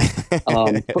difficult.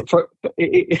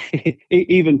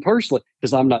 Even personally,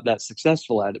 because I'm not that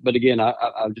successful at it. But again, I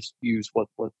just use what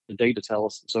the data tell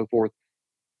us and so forth.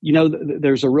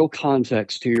 There's a real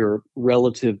context here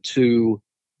relative to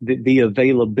the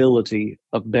availability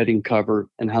of bedding cover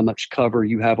and how much cover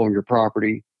you have on your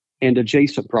property and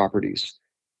adjacent properties.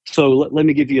 So let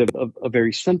me give you a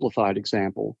very simplified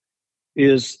example.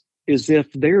 Is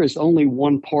if there is only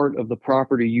one part of the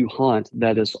property you hunt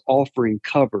that is offering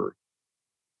cover,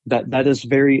 that is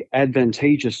very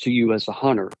advantageous to you as a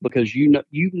hunter, because you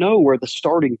know where the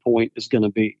starting point is going to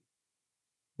be.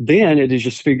 Then it is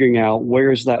just figuring out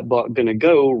where is that buck going to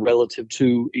go relative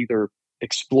to either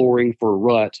exploring for a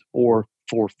rut or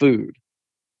for food.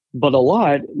 But a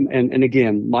lot, and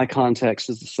again, my context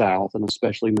is the South and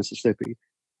especially Mississippi.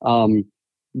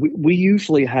 We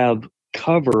usually have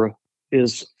cover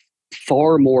is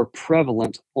far more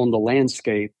prevalent on the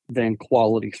landscape than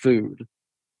quality food.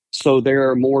 So there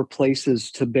are more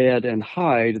places to bed and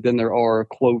hide than there are,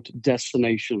 quote,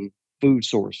 destination food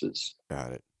sources.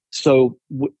 Got it. So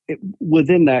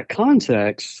within that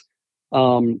context,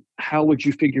 how would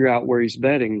you figure out where he's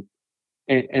bedding?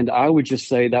 And I would just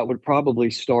say that would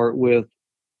probably start with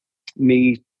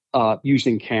me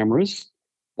using cameras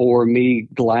or me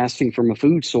glassing from a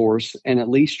food source and at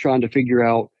least trying to figure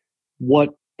out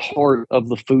what part of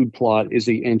the food plot is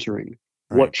he entering?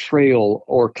 Right. What trail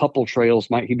or couple trails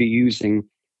might he be using?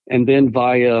 And then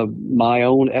via my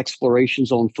own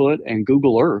explorations on foot and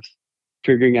Google Earth,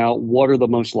 figuring out what are the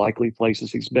most likely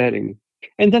places he's bedding.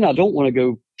 And then I don't want to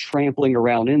go trampling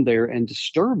around in there and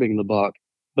disturbing the buck,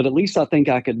 but at least I think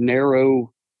I could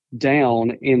narrow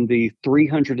down in the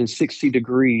 360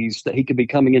 degrees that he could be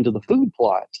coming into the food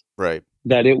plot. Right.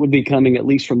 That it would be coming at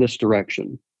least from this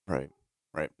direction. Right.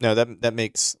 Right. No, that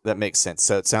makes sense.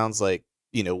 So it sounds like,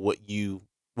 what you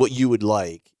would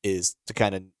like is to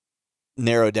kind of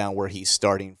narrow down where he's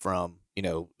starting from,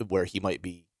 where he might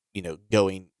be,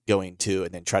 going to,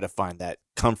 and then try to find that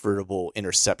comfortable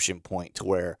interception point to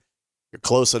where you're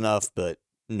close enough, but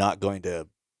not going to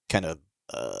kind of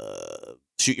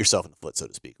shoot yourself in the foot, so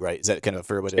to speak, right? Is that kind of a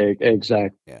fair way to?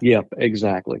 Exactly. Yeah. Yep.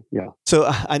 Exactly. Yeah.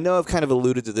 So I know I've kind of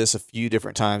alluded to this a few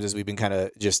different times as we've been kind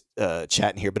of just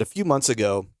chatting here, but a few months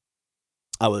ago,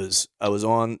 I was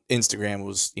on Instagram,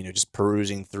 was just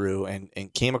perusing through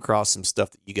and came across some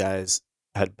stuff that you guys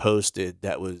had posted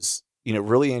that was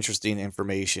really interesting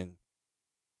information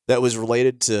that was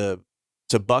related to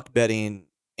buck bedding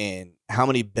and how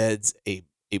many beds a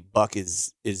buck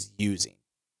is using.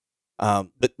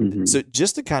 But so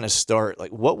just to kind of start,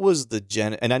 like, what was the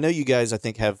and I know you guys, I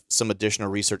think, have some additional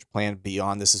research planned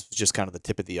beyond this. Is just kind of the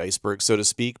tip of the iceberg, so to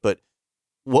speak. But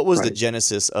what was the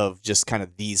genesis of just kind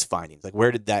of these findings? Like,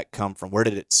 where did that come from? Where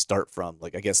did it start from?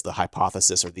 Like, I guess the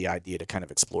hypothesis or the idea to kind of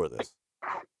explore this.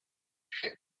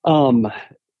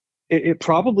 It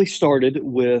probably started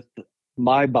with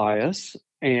my bias,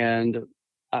 and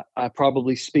I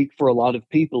probably speak for a lot of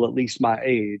people, at least my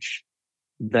age,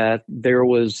 that there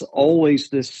was always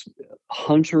this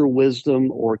hunter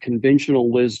wisdom or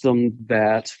conventional wisdom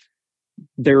that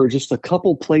there are just a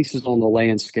couple places on the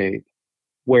landscape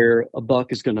where a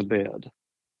buck is going to bed.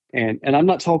 And I'm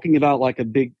not talking about like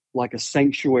a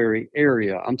sanctuary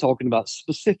area. I'm talking about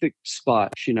specific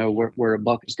spots, where a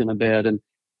buck is going to bed,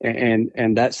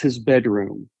 and that's his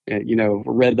bedroom.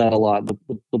 Read that a lot,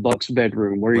 the buck's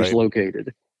bedroom, where he's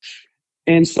located.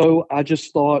 And so I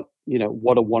just thought,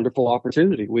 what a wonderful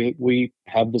opportunity. We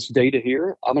have this data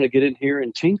here. I'm going to get in here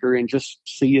and tinker and just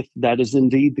see if that is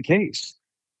indeed the case.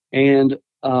 And,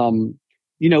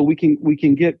 we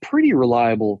can get pretty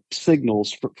reliable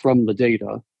signals from the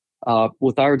data.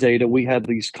 With our data, we had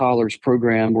these collars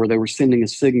programmed where they were sending a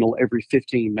signal every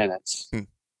 15 minutes.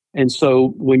 And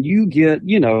so when you get,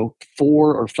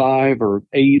 4 or 5 or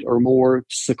 8 or more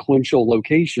sequential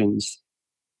locations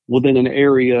within an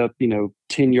area,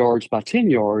 10 yards by 10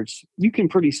 yards, you can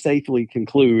pretty safely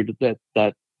conclude that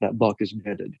buck is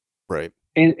bedded. Right.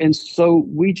 And so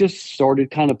we just started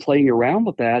kind of playing around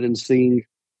with that and seeing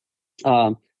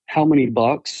how many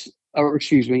beds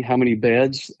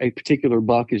a particular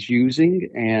buck is using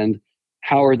and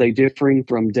how are they differing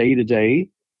from day to day.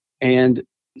 And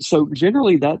so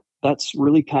generally that's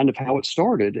really kind of how it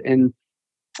started. And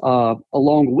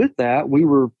along with that, we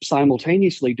were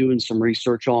simultaneously doing some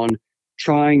research on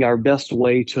trying our best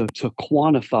way to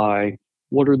quantify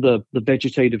what are the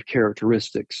vegetative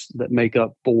characteristics that make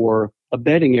up for a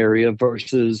bedding area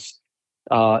versus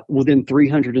within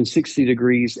 360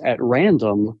 degrees at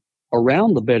random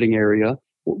around the bedding area.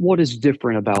 What is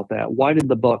different about that? Why did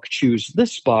the buck choose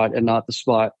this spot and not the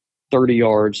spot 30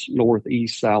 yards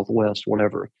northeast, southwest,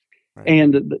 whatever? Right.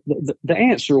 And the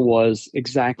answer was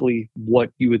exactly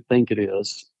what you would think it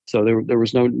is. So there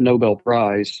was no Nobel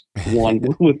Prize won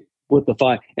with the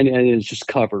five, and it's just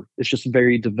cover. It's just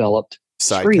very developed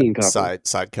screening cover.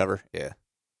 Side cover. Yeah.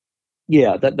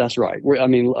 Yeah, that's right.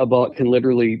 A buck can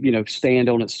literally, stand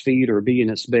on its feet or be in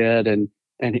its bed, and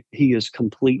he is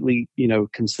completely,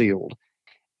 concealed.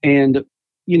 And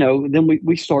then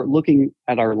we start looking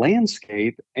at our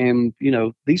landscape, and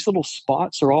these little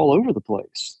spots are all over the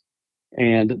place.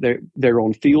 And they're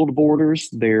on field borders.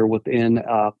 They're within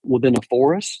a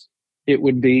forest. It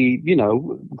would be,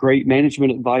 great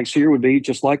management advice here would be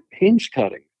just like hinge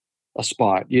cutting a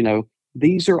spot.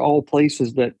 These are all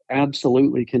places that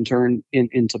absolutely can turn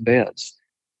into beds.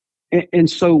 And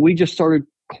so we just started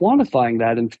quantifying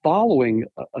that and following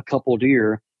a couple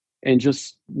deer and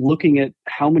just looking at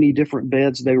how many different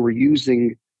beds they were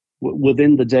using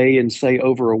within the day and say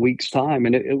over a week's time.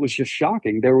 And it was just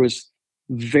shocking. There was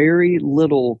very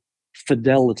little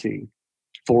fidelity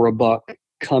for a buck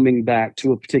coming back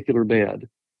to a particular bed.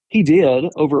 He did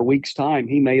over a week's time.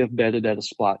 He may have bedded at a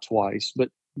spot twice, but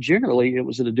generally it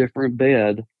was at a different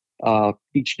bed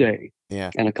each day.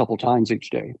 Yeah. And a couple times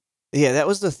each day. Yeah, that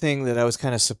was the thing that I was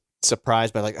kind of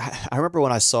surprised by. Like, I remember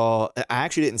when I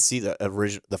actually didn't see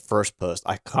the first post.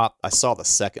 I saw the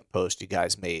second post you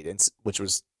guys made, and which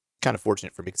was kind of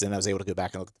fortunate for me because then I was able to go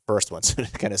back and look at the first one, so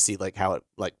to kind of see like how it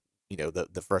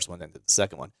the first one and the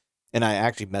second one. And I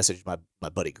actually messaged my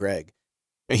buddy Greg.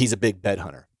 He's a big bed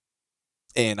hunter,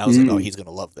 and I was like, oh, he's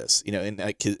gonna love this,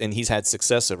 and he's had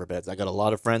success over beds. I got a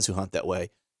lot of friends who hunt that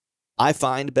way. I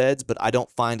find beds, but I don't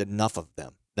find enough of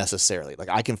them necessarily. Like,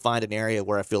 I can find an area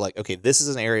where I feel like, okay, this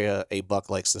is an area a buck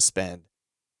likes to spend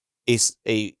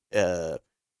I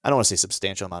don't want to say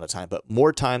substantial amount of time, but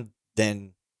more time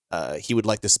than he would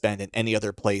like to spend in any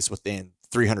other place within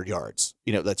 300 yards.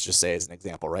 Let's just say as an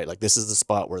example, right? Like, this is the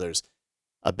spot where there's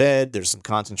a bed, there's some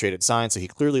concentrated sign. So he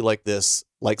clearly likes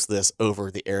this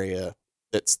over the area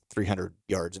that's 300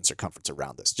 yards in circumference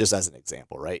around this, just as an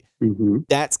example, right? Mm-hmm.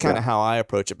 That's kind of how I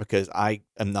approach it because I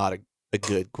am not a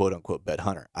good quote unquote bed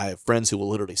hunter. I have friends who will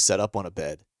literally set up on a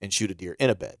bed and shoot a deer in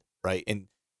a bed, right? And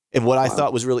what I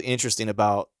thought was really interesting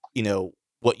about,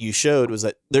 what you showed was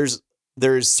that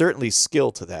there is certainly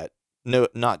skill to that, no,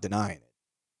 not denying it.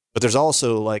 But there's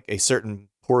also like a certain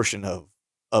portion of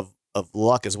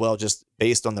luck as well, just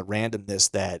based on the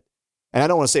randomness that, and I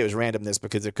don't want to say it was randomness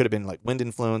because there could have been like wind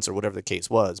influence or whatever the case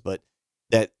was, but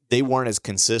that they weren't as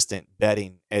consistent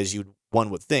betting as you one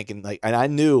would think. And I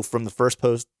knew from the first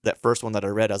post, that first one that I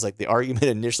read, I was like, the argument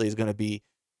initially is going to be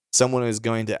someone is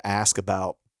going to ask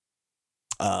about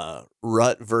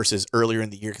rut versus earlier in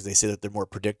the year, because they say that they're more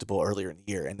predictable earlier in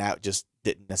the year, and that just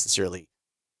didn't necessarily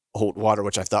hold water,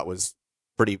 which I thought was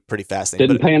pretty fascinating.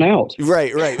 Didn't pan out.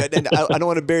 Right. And I don't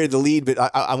want to bury the lead, but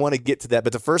I want to get to that.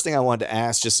 But the first thing I wanted to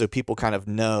ask, just so people kind of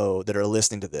know that are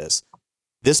listening to this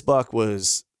buck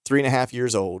was 3.5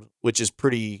 years old, which is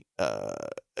pretty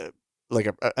like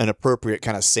an appropriate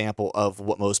kind of sample of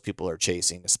what most people are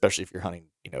chasing, especially if you're hunting.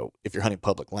 If you're hunting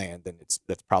public land, then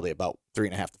that's probably about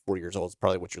 3.5 to 4 years old. Is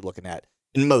probably what you're looking at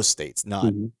in most states,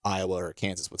 not Iowa or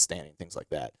Kansas withstanding, things like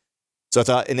that. So I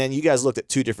thought, and then you guys looked at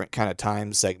two different kind of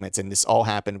time segments, and this all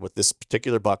happened with this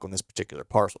particular buck on this particular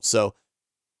parcel. So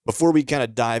before we kind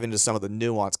of dive into some of the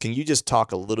nuance, can you just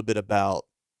talk a little bit about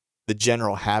the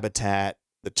general habitat,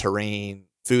 the terrain,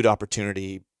 food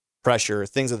opportunity, pressure,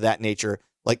 things of that nature?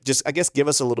 Like, just, I guess, give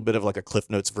us a little bit of like a Cliff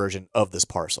Notes version of this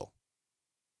parcel.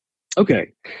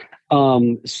 Okay.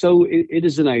 So it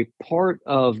is in a part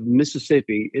of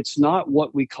Mississippi. It's not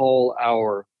what we call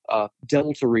our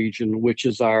Delta region, which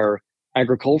is our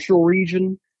agricultural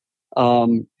region.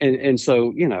 And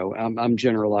so, I'm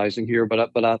generalizing here,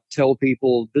 but I tell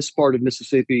people this part of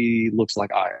Mississippi looks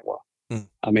like Iowa.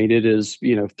 I mean, it is,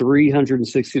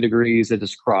 360 degrees. It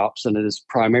is crops, and it is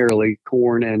primarily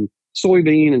corn and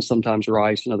soybean, and sometimes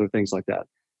rice and other things like that.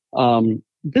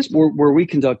 This where we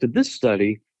conducted this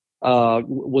study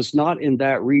was not in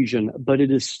that region, but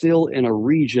it is still in a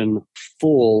region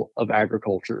full of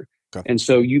agriculture. Okay. And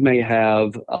so you may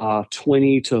have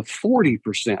 20 to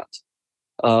 40%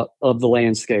 of the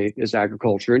landscape is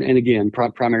agriculture. And again,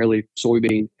 primarily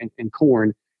soybean and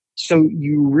corn. So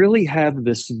you really have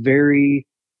this very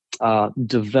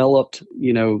developed,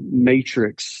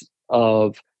 matrix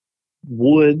of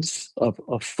woods,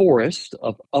 of forest,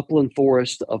 of upland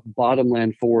forest, of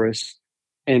bottomland forest.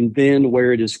 And then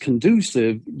where it is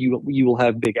conducive, you will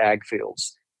have big ag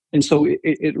fields. And so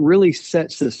it really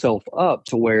sets itself up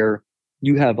to where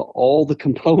you have all the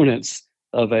components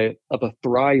of a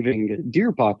thriving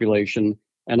deer population,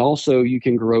 and also you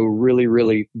can grow really,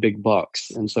 really big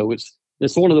bucks. And so it's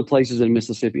one of the places in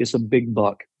Mississippi. It's a big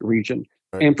buck region,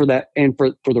 right. And for that, and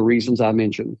for the reasons I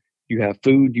mentioned, you have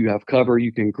food, you have cover,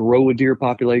 you can grow a deer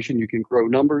population, you can grow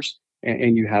numbers,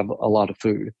 and you have a lot of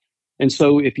food. And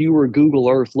so if you were Google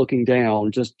Earth looking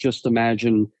down, just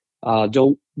imagine.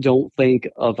 Don't think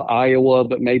of Iowa,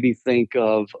 but maybe think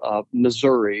of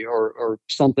Missouri or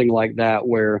something like that,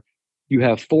 where you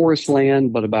have forest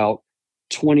land, but about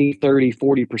 20, 30,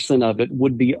 40% of it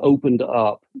would be opened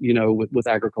up, with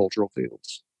agricultural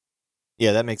fields.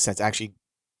 Yeah, that makes sense. Actually,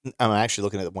 I'm actually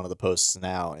looking at one of the posts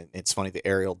now, and it's funny. The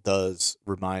aerial does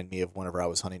remind me of whenever I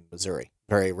was hunting in Missouri.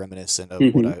 Very reminiscent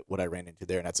of what I ran into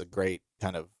there, and that's a great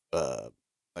kind of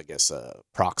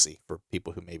proxy for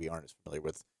people who maybe aren't as familiar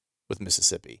with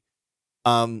Mississippi.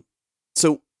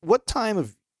 So what times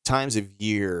of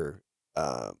year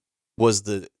was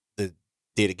the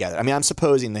data gathered? I mean, I'm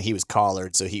supposing that he was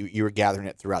collared, so you were gathering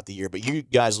it throughout the year, but you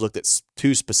guys looked at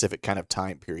two specific kind of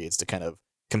time periods to kind of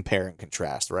compare and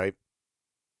contrast, right?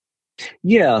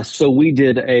 Yeah, so we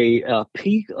did a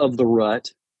peak of the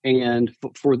rut, and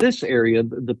for this area,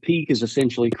 the peak is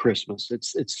essentially Christmas.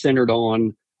 It's centered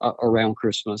on around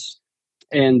Christmas.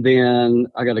 And then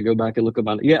I got to go back and look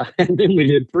about it. Yeah, and then we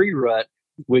did pre-rut,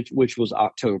 which was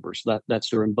October. So that's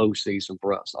during bow season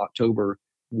for us. October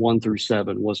 1 through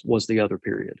 7 was the other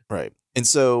period. Right. And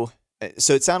so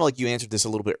it sounded like you answered this a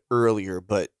little bit earlier,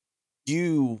 but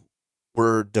you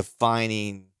were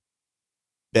defining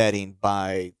bedding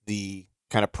by the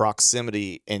kind of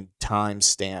proximity and time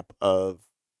stamp of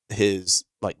his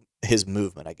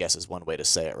movement, I guess is one way to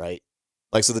say it, right?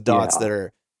 Like, so the dots that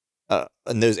are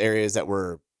in those areas that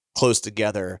were close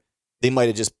together, they might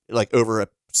have just, like, over a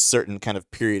certain kind of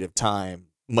period of time,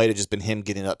 might have just been him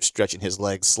getting up, stretching his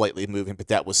legs, slightly moving, but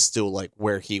that was still like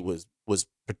where he was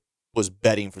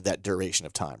bedding for that duration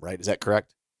of time, right? Is that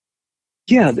correct?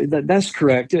 Yeah, that's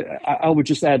correct. I would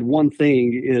just add one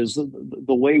thing is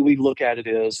the way we look at it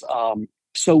is,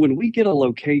 so when we get a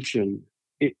location,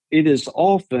 it is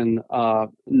often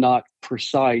not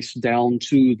precise down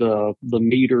to the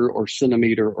meter or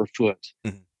centimeter or foot.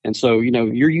 Mm-hmm. And so,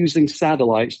 you're using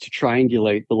satellites to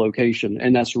triangulate the location,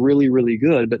 and that's really, really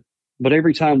good. But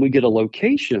every time we get a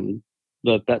location,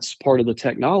 that's part of the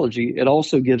technology, it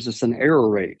also gives us an error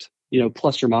rate,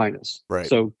 plus or minus. Right.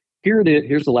 So here it is.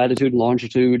 Here's the latitude and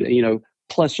longitude,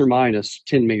 plus or minus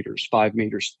 10 meters, 5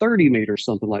 meters, 30 meters,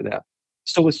 something like that.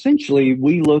 So essentially,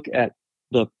 we look at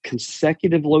the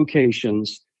consecutive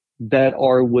locations that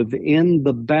are within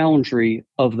the boundary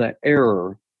of the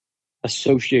error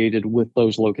associated with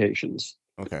those locations.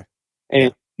 Okay.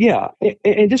 And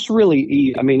and it's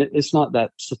really, I mean, it's not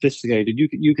that sophisticated.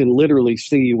 You can literally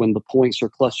see when the points are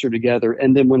clustered together,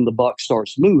 and then when the buck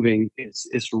starts moving,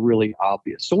 it's really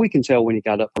obvious. So we can tell when he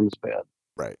got up from his bed.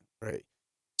 Right.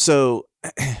 So,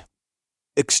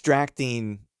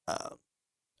 extracting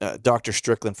Dr.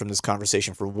 Strickland from this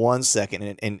conversation for 1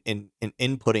 second and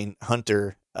inputting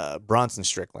Hunter Bronson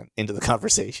Strickland into the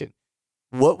conversation,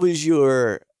 what was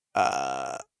your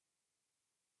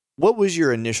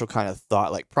initial kind of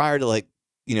thought, like prior to, like,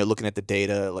 you know, looking at the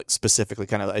data, like specifically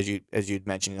kind of as you'd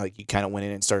mentioned, like you kind of went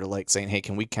in and started like saying, hey,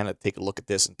 can we kind of take a look at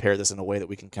this and pair this in a way that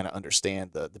we can kind of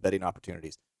understand the bedding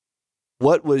opportunities?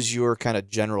 What was your kind of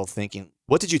general thinking?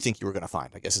 What did you think you were going to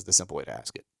find, I guess, is the simple way to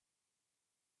ask it.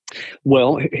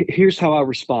 Well, here's how I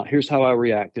respond. Here's how I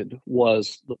reacted.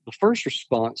 Was the first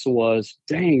response was,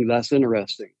 "Dang, that's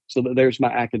interesting." So there's my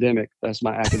academic. That's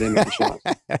my academic response.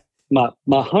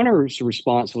 My hunter's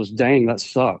response was, "Dang, that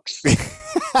sucks."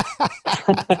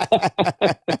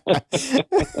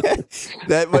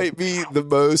 That might be the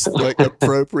most like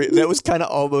appropriate. That was kind of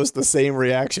almost the same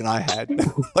reaction I had.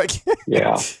 Like,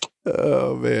 yeah.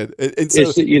 Oh man, and so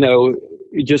it's, you know,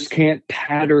 you just can't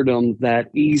pattern them that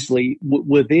easily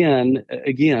within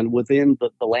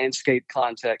the landscape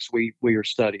context we are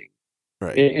studying.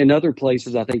 Right. In other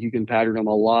places, I think you can pattern them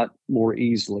a lot more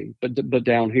easily, but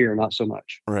down here, not so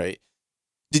much. Right.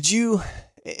 Did you,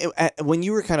 when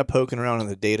you were kind of poking around in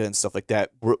the data and stuff like that,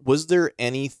 was there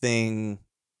anything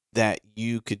that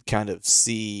you could kind of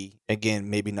see,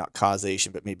 again, maybe not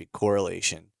causation, but maybe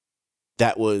correlation,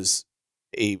 that was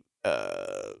a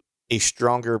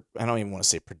stronger, I don't even want to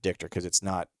say predictor because it's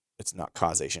not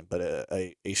causation, but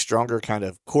a stronger kind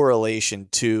of correlation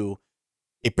to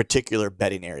a particular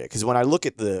bedding area? Because when I look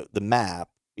at the map,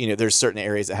 you know, there's certain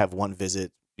areas that have one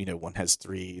visit, you know, one has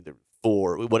 3,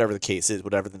 4, whatever the case is,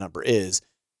 whatever the number is.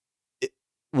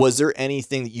 Was there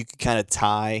anything that you could kind of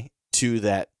tie to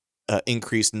that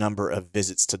increased number of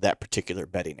visits to that particular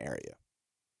bedding area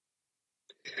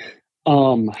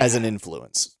as an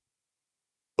influence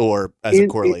or as a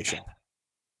correlation?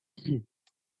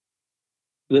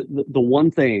 The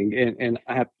one thing, and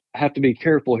I have to be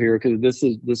careful here because this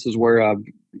is where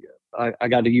I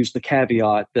got to use the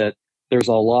caveat that there's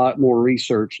a lot more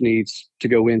research needs to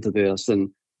go into this, and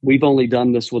we've only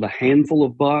done this with a handful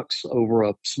of bucks over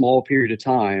a small period of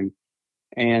time,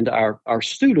 and our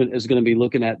student is going to be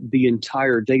looking at the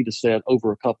entire data set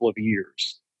over a couple of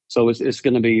years. So it's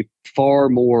going to be far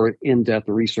more in-depth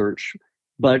research.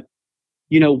 But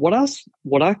you know what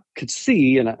I could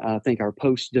see, and I think our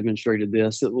post demonstrated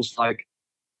this. It was like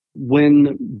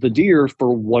when the deer,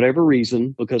 for whatever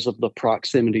reason, because of the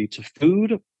proximity to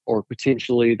food or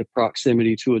potentially the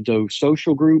proximity to a doe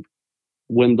social group,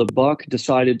 when the buck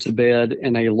decided to bed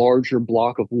in a larger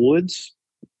block of woods,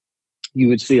 you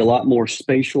would see a lot more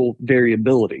spatial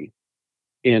variability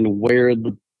in where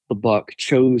the buck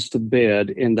chose to bed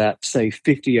in that, say,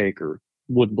 50-acre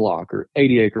wood block or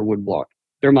 80-acre wood block.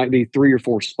 There might be 3 or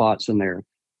 4 spots in there,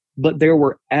 but there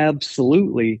were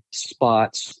absolutely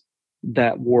spots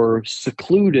that were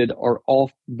secluded or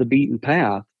off the beaten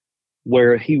path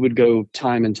where he would go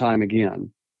time and time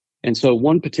again. And so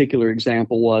one particular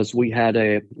example was we had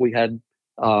kind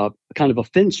of a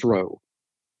fence row.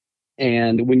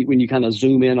 And when you kind of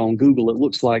zoom in on Google, it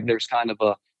looks like there's kind of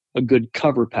a good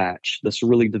cover patch that's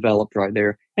really developed right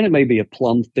there. And it may be a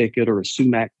plum thicket or a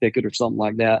sumac thicket or something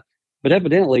like that. But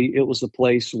evidently, it was a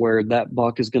place where that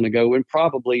buck is going to go and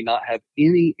probably not have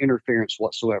any interference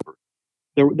whatsoever.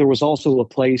 There was also a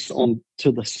place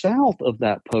to the south of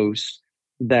that post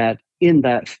that in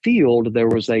that field, there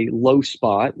was a low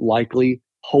spot, likely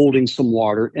holding some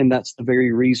water. And that's the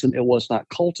very reason it was not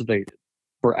cultivated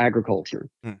for agriculture.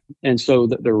 And so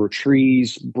that there were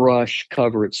trees, brush,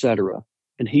 cover, etc.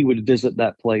 And he would visit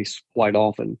that place quite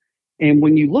often. And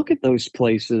when you look at those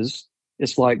places,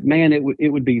 it's like, man, it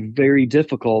would be very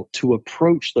difficult to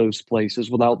approach those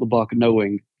places without the buck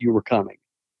knowing you were coming.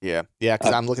 Yeah,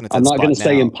 because I'm looking at that I'm spot not going to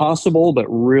say impossible, but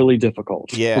really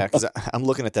difficult. Yeah, because I'm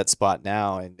looking at that spot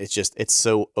now, and it's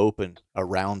so open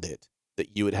around it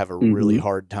that you would have a really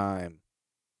hard time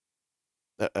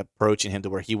approaching him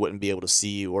to where he wouldn't be able to see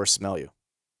you or smell you.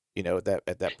 You know, at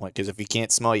that point, because if he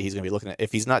can't smell you, he's going to be looking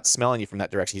if he's not smelling you from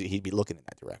that direction, he'd be looking in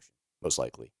that direction most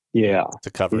likely. Yeah, to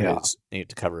cover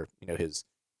his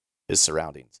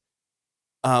surroundings.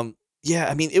 Yeah,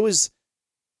 I mean, it was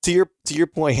to your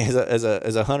point as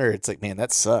a hunter. It's like, man,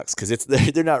 that sucks because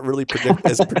they're not really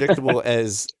as predictable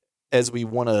as we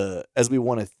want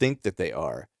to think that they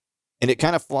are, and it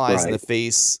kind of flies in the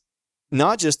face,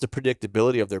 not just the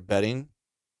predictability of their bedding,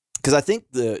 because I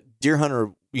think the deer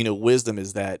hunter wisdom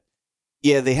is that,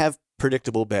 yeah, they have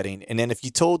predictable bedding. And then if you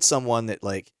told someone that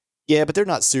like, yeah, but they're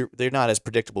not as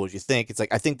predictable as you think. It's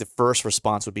like, I think the first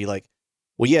response would be like,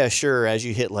 well, yeah, sure. As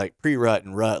you hit like pre-rut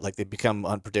and rut, like they become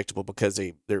unpredictable because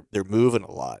they're moving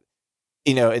a lot,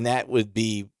 and that would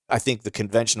be, I think, the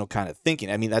conventional kind of thinking.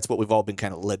 I mean, that's what we've all been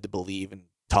kind of led to believe and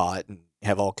taught and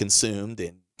have all consumed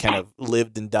and kind of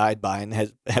lived and died by and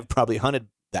have probably hunted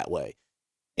that way.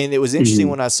 And it was interesting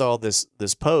when I saw this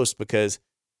post, because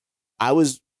I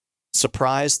was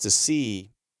surprised to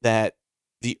see that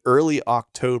the early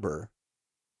October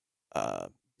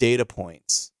data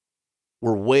points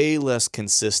were way less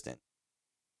consistent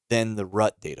than the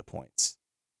rut data points.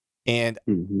 And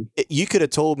you could have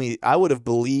told me, I would have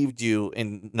believed you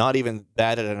and not even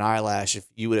batted an eyelash if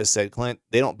you would have said, Clint,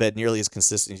 they don't bed nearly as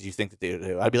consistent as you think that they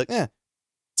do. I'd be like,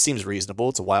 seems reasonable.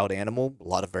 It's a wild animal, a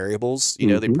lot of variables.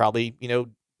 They probably,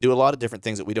 do a lot of different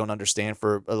things that we don't understand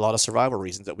for a lot of survival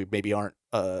reasons that we maybe aren't,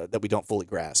 that we don't fully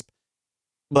grasp.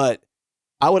 But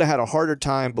I would have had a harder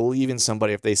time believing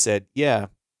somebody if they said, yeah,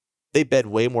 they bed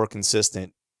way more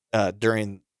consistent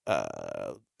during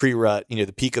pre-rut,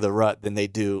 the peak of the rut, than they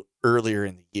do earlier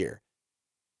in the year.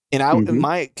 And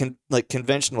my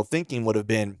conventional thinking would have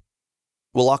been,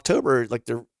 well, October, like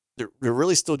they're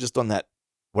really still just on that,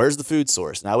 where's the food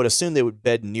source? And I would assume they would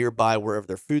bed nearby wherever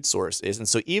their food source is. And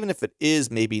so even if it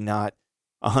is maybe not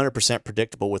 100%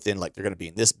 predictable within, like, they're going to be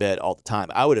in this bed all the time,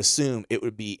 I would assume it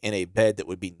would be in a bed that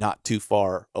would be not too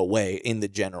far away in the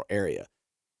general area.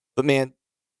 But man,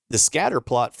 the scatter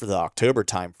plot for the October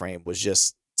timeframe was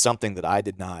just something that I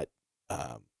did not,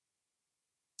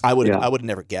 I would have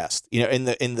never guessed, in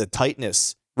the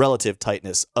tightness, relative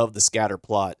tightness of the scatter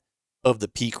plot of the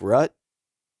peak rut.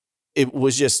 It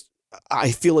was just,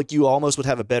 I feel like you almost would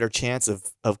have a better chance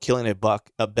of killing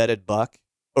a bedded buck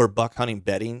or buck hunting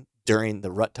bedding during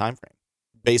the rut time frame,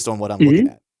 based on what I'm looking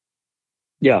at.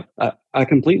 Yeah, I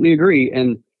completely agree.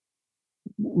 And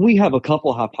we have a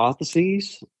couple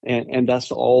hypotheses, and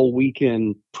that's all we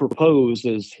can propose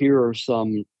is here are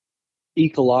some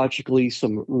ecologically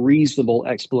some reasonable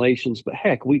explanations. But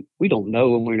heck, we don't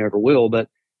know, and we never will. But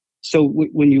so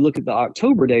when you look at the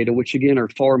October data, which again are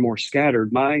far more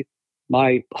scattered,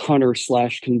 my hunter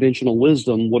 / conventional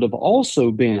wisdom would have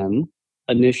also been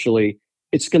initially,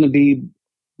 it's going to be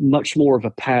much more of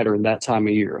a pattern that time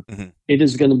of year. It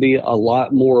is going to be a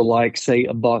lot more like, say,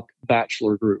 a buck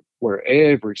bachelor group, where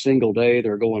every single day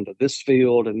they're going to this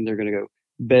field and they're going to go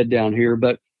bed down here.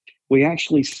 But we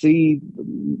actually see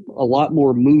a lot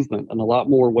more movement and a lot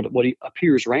more what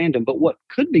appears random. But what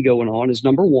could be going on is,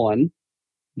 number one,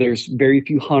 there's very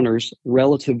few hunters,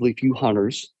 relatively few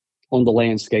hunters on the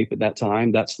landscape at that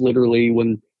time. That's literally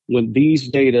when these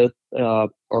data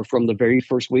are from the very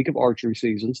first week of archery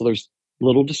season. So there's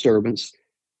little disturbance.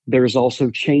 There's also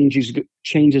changes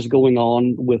going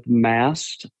on with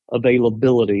mast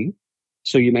availability.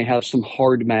 So you may have some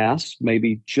hard mass,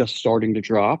 maybe just starting to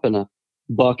drop, and a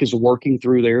buck is working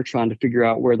through there trying to figure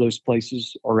out where those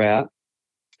places are at.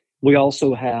 We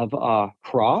also have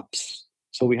crops.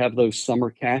 So we have those summer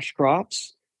cash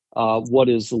crops, what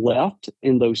is left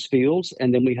in those fields,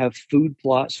 and then we have food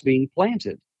plots being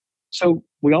planted. So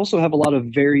we also have a lot of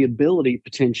variability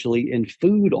potentially in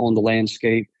food on the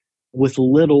landscape with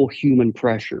little human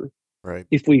pressure. Right.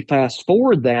 If we fast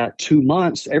forward that 2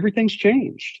 months, everything's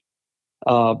changed.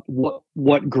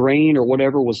 What grain or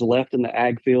whatever was left in the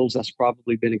ag fields, that's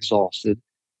probably been exhausted.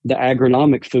 The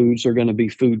agronomic foods are going to be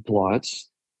food plots.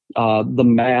 The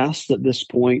mass at this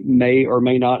point may or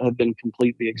may not have been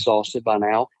completely exhausted by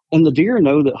now. And the deer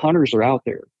know that hunters are out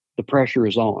there. The pressure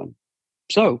is on.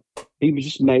 So he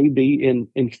just may be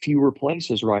in fewer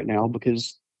places right now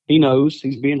because he knows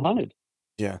he's being hunted.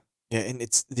 Yeah. Yeah. And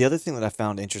it's the other thing that I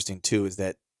found interesting too is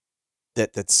that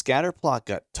scatter plot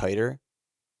got tighter,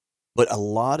 but a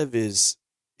lot of the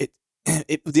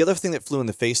other thing that flew in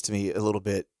the face to me a little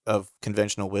bit of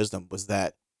conventional wisdom was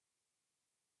that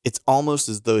it's almost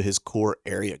as though his core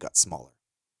area got smaller.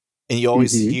 And you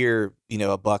always hear,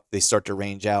 a buck, they start to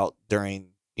range out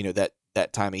during,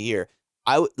 that time of year.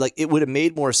 It would have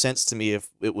made more sense to me if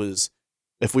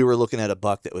we were looking at a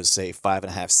buck that was, say,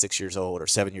 5.5, 6 years old or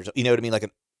 7 years old. You know what I mean? Like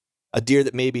a deer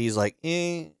that maybe is like,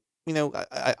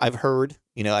 I've heard,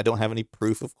 I don't have any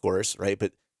proof, of course, right?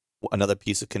 But another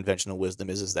piece of conventional wisdom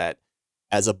is that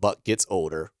as a buck gets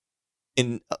older,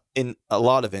 in a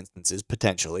lot of instances,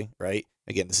 potentially, right?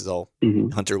 Again, this is all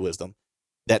hunter wisdom,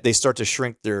 that they start to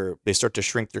shrink their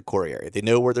core area. They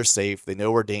know where they're safe. They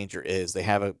know where danger is. They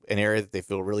have an area that they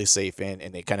feel really safe in,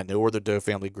 and they kind of know where their doe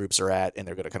family groups are at, and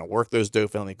they're going to kind of work those doe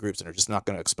family groups, and they're just not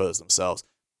going to expose themselves,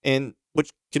 and which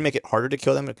can make it harder to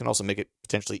kill them. It can also make it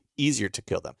potentially easier to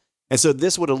kill them. And so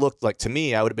this would have looked like, to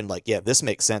me, I would have been like, yeah, this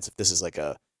makes sense if this is like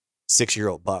a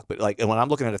 6-year-old buck. But like when I'm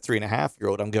looking at a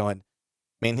 3.5-year-old, I'm going,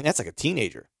 man, that's like a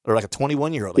teenager or like a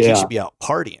 21-year-old. Like he should be out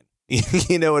partying.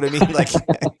 You know what I mean? Like,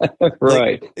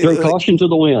 right. Throw caution to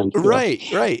the wind.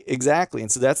 Right, exactly.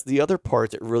 And so that's the other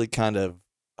part that really kind of,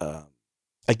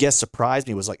 I guess, surprised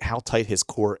me was like how tight his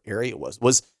core area was.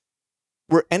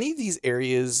 Were any of these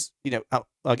areas,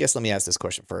 I guess let me ask this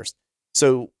question first.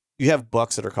 So you have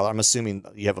bucks that are collared. I'm assuming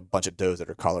you have a bunch of does that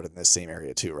are collared in this same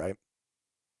area too, right?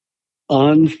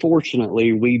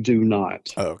 Unfortunately, we do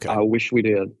not. Oh, okay. I wish we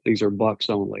did. These are bucks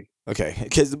only. Okay,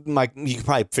 because you can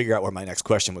probably figure out where my next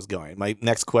question was going. My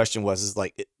next question is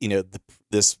like,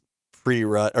 this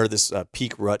pre-rut or this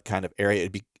peak rut kind of area.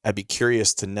 I'd be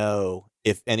curious to know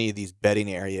if any of these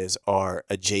bedding areas are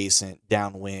adjacent,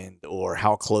 downwind, or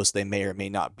how close they may or may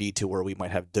not be to where we might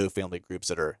have doe family groups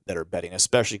that are bedding,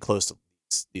 especially close to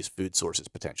these food sources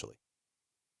potentially.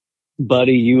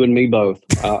 Buddy, you and me both.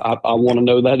 I want to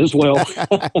know that as well.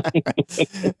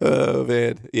 Oh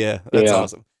man, yeah, that's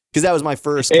awesome. Because that was my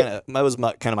first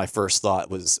my first thought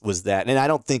was that, and I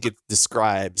don't think it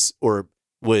describes or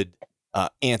would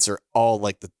answer all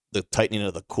like the tightening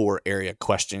of the core area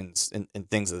questions and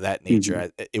things of that nature.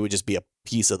 Mm-hmm. It would just be a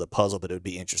piece of the puzzle, but it would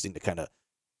be interesting to kind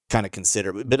of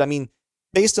consider. But I mean,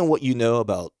 based on what you know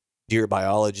about deer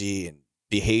biology and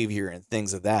behavior and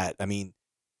things of that, I mean,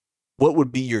 what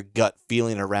would be your gut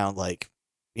feeling around like,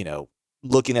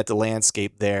 looking at the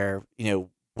landscape there,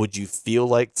 would you feel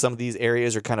like some of these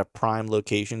areas are kind of prime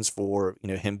locations for,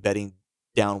 him bedding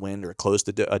downwind or close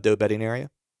to a doe bedding area?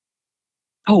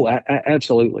 Oh,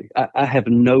 absolutely. I have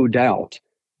no doubt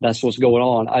that's what's going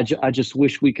on. I just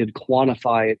wish we could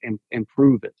quantify it and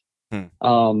improve it.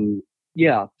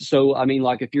 Yeah. So, I mean,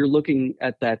 like if you're looking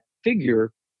at that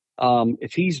figure,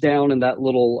 if he's down in that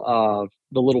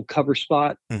the little cover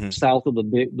spot south of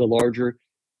the larger,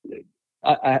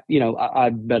 I'd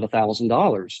bet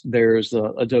 $1,000 there's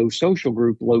a doe social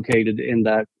group located in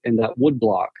that wood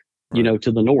block, right,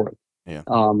 to the north. Yeah.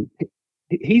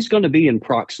 He's going to be in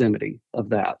proximity of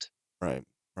that. Right.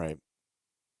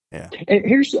 Yeah. And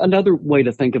here's another way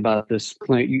to think about this,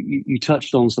 Clint. You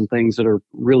touched on some things that are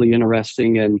really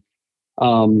interesting,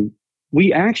 and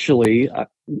we actually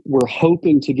we're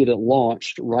hoping to get it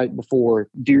launched right before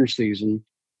deer season.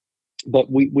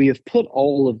 But we have put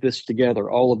all of this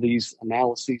together, all of these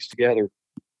analyses together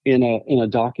in a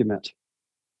document,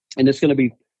 and it's going to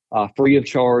be free of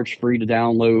charge, free to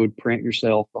download, print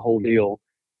yourself, the whole deal.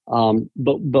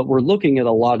 But we're looking at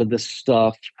a lot of this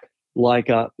stuff, like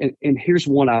and here's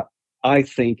one I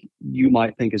think you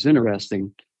might think is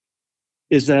interesting,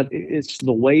 is that it's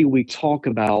the way we talk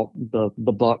about the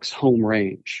buck's home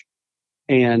range,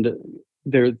 and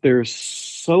there's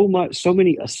so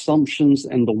many assumptions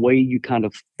and the way you kind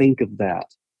of think of that.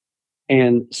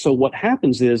 And so what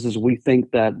happens is we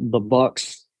think that the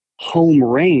buck's home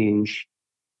range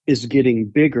is getting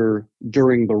bigger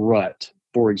during the rut,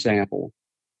 for example.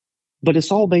 But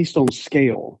it's all based on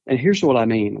scale. And here's what I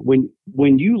mean.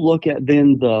 When you look at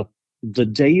then the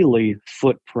daily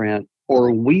footprint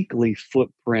or weekly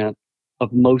footprint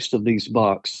of most of these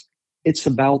bucks, it's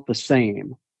about the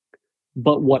same.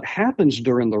 But what happens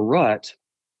during the rut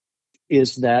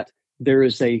is that there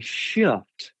is a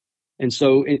shift. And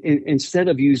so instead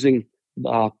of using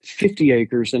 50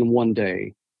 acres in one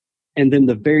day, and then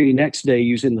the very next day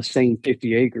using the same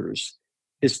 50 acres,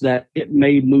 is that it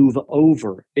may move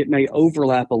over. It may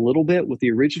overlap a little bit with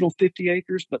the original 50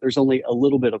 acres, but there's only a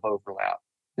little bit of overlap.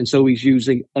 And so he's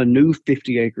using a new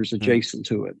 50 acres adjacent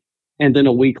to it. And then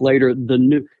a week later,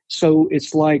 so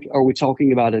it's like, are we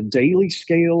talking about a daily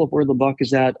scale of where the buck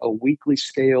is at, a weekly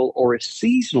scale, or a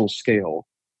seasonal scale?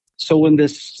 So when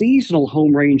this seasonal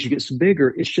home range gets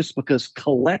bigger, it's just because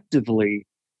collectively,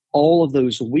 all of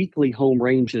those weekly home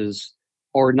ranges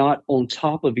are not on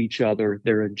top of each other,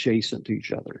 they're adjacent to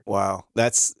each other. Wow.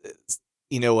 That's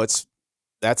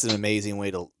an amazing way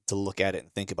to look at it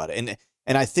and think about it.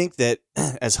 And I think that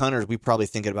as hunters, we probably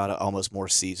think about it almost more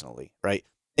seasonally, right?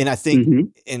 And I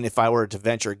think, and if I were to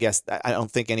venture a guess, I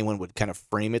don't think anyone would kind of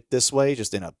frame it this way,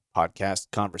 just in a podcast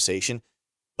conversation.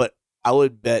 But I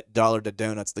would bet dollar to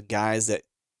donuts the guys that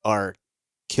are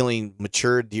killing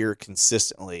mature deer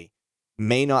consistently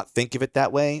may not think of it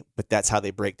that way, but that's how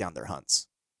they break down their hunts.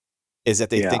 Is that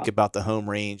they think about the home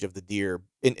range of the deer,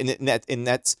 and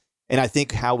I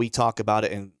think how we talk about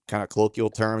it in kind of colloquial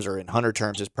terms or in hunter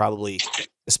terms is probably,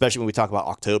 especially when we talk about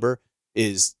October,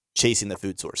 is chasing the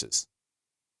food sources.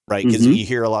 Right, because you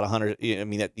hear a lot of hunters. I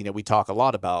mean, we talk a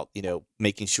lot about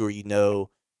making sure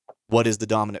what is the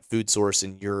dominant food source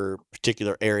in your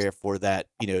particular area for that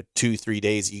 2-3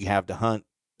 days you have to hunt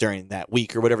during that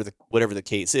week or whatever the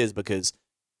case is, because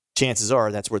chances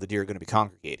are that's where the deer are going to be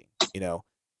congregating,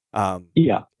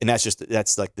 Yeah. and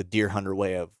that's like the deer hunter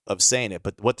way of saying it.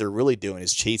 But what they're really doing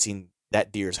is chasing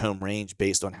that deer's home range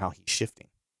based on how he's shifting.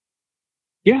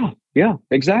 Yeah. Yeah.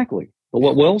 Exactly.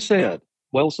 Well said.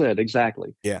 Well said.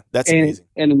 Exactly. Yeah, that's amazing.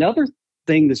 And another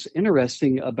thing that's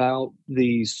interesting about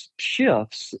these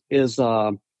shifts is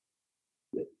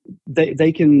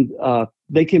they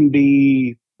can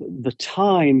be, the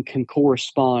time can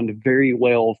correspond very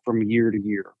well from year to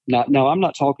year. Now I'm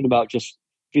not talking about just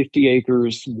 50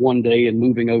 acres one day and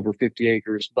moving over 50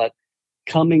 acres, but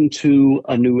coming to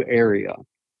a new area.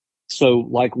 So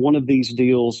like one of these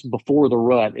deals before the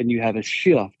rut, and you have a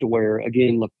shift where,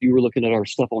 again, look, you were looking at our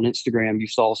stuff on Instagram, you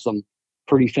saw some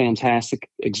pretty fantastic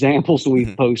examples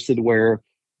we've posted where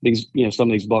these, some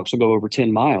of these bucks will go over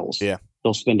 10 miles. Yeah.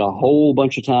 They'll spend a whole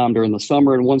bunch of time during the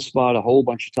summer in one spot, a whole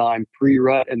bunch of time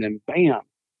pre-rut, and then bam,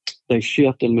 they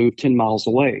shift and move 10 miles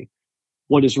away.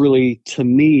 What is really, to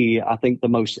me, I think the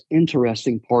most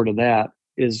interesting part of that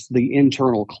is the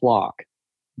internal clock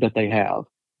that they have.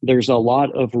 There's a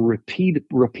lot of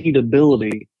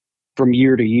repeatability from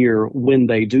year to year when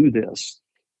they do this.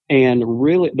 And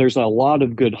really, there's a lot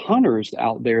of good hunters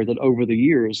out there that over the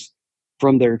years,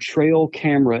 from their trail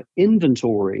camera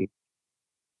inventory,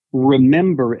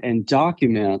 remember and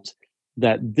document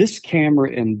that this camera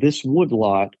in this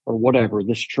woodlot or whatever,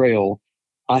 this trail,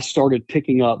 I started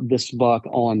picking up this buck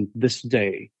on this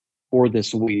day or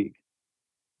this week.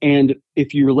 And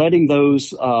if you're letting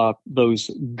those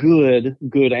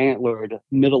good antlered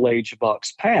middle-aged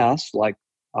bucks pass, like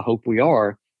I hope we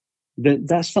are, then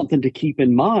that's something to keep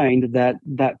in mind,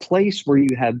 that place where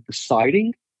you had the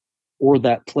sighting or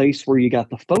that place where you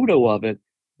got the photo of it,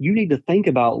 you need to think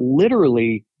about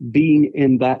literally being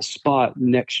in that spot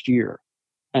next year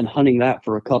and hunting that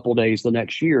for a couple days the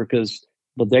next year, because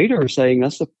the data are saying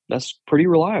that's pretty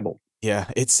reliable. Yeah,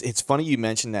 it's funny you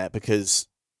mentioned that, because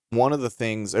one of the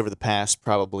things over the past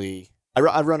probably, I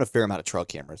run a fair amount of trail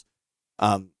cameras,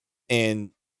 and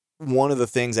one of the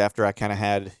things after I kind of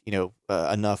had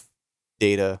enough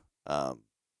data on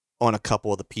a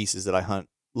couple of the pieces that I hunt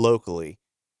locally,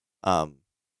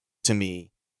 to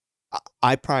me,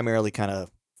 I primarily kind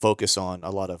of focus on a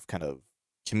lot of kind of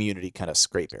community kind of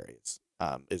scrape areas.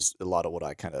 Is a lot of what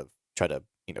I kind of try to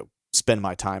spend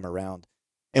my time around,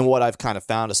 and what I've kind of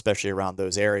found, especially around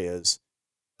those areas,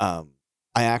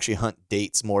 I actually hunt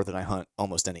dates more than I hunt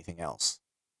almost anything else.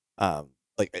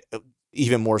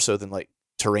 Even more so than like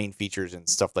terrain features and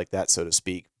stuff like that, so to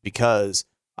speak, because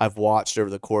I've watched over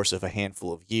the course of a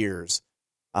handful of years.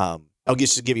 I'll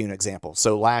just give you an example.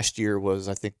 So last year was,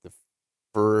 I think,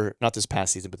 not this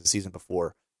past season, but the season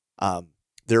before,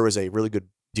 there was a really good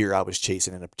deer I was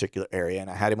chasing in a particular area, and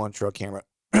I had him on trail camera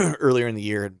earlier in the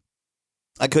year, and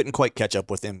I couldn't quite catch up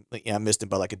with him. I missed him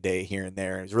by like a day here and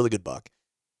there. He was a really good buck.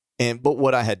 But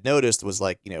what I had noticed was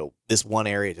this one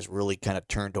area just really kind of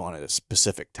turned on at a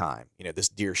specific time. This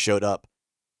deer showed up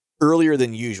earlier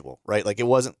than usual, right? Like it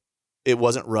wasn't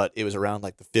rut. It was around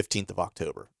like the 15th of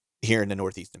October here in the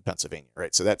northeastern Pennsylvania,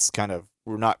 right? So that's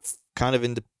we're not kind of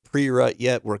into pre-rut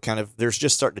yet. We're there's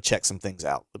just starting to check some things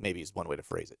out, but maybe is one way to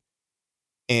phrase it.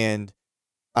 And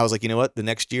I was like, you know what? The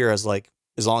next year, I was like,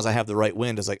 as long as I have the right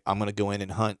wind, I was like, I'm going to go in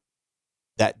and hunt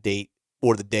that date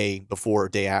or the day before or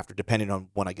day after, depending on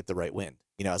when I get the right wind.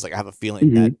 I was like, I have a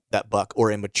feeling that buck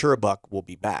or a mature buck will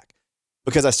be back,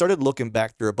 because I started looking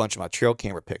back through a bunch of my trail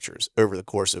camera pictures over the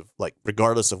course of, like,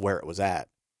 regardless of where it was at,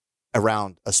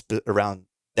 around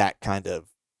that kind of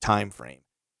time frame.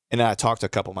 And then I talked to a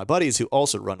couple of my buddies who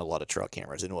also run a lot of trail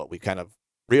cameras, and what we kind of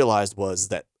realized was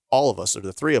that all of us, or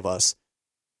the three of us,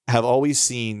 have always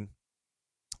seen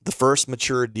the first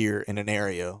mature deer in an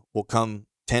area will come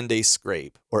 10-day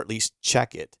scrape, or at least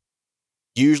check it,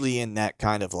 usually in that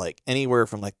kind of like anywhere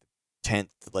from like the 10th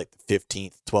to like the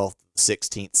 15th, 12th,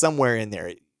 16th, somewhere in there,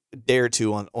 a day or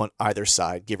two on either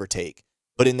side, give or take.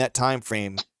 But in that time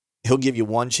frame, he'll give you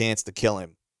one chance to kill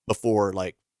him before,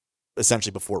 like,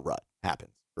 essentially before rut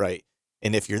happens, right?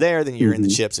 And if you're there, then you're in the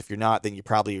chips. If you're not, then you're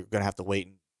probably going to have to wait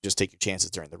and just take your chances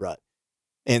during the rut.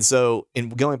 And so in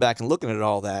going back and looking at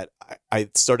all that, I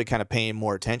started kind of paying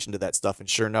more attention to that stuff. And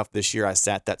sure enough, this year I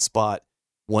sat that spot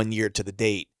 1 year to the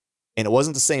date, and it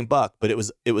wasn't the same buck, but it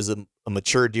was a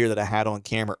mature deer that I had on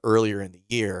camera earlier in the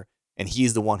year. And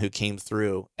he's the one who came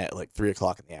through at like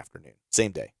 3:00 in the afternoon,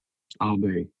 same day. I'll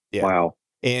be. Yeah. Wow.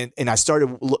 And I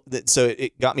started, so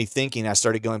it got me thinking. I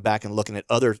started going back and looking at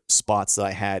other spots that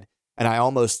I had, and I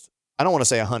don't want to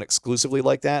say I hunt exclusively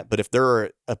like that, but if there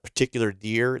are a particular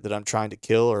deer that I'm trying to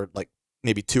kill, or like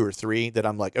maybe two or three that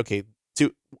I'm like, okay,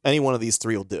 any one of these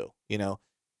three will do,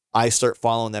 I start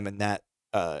following them in that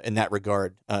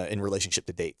regard, in relationship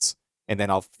to dates. And then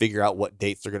I'll figure out what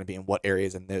dates they're going to be in what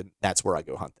areas, and then that's where I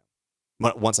go hunt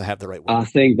them once I have the right I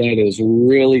weapon. think that is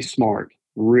really smart.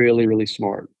 Really, really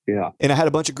smart. Yeah. And I had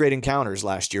a bunch of great encounters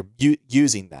last year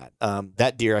using that.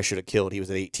 That deer I should have killed. He was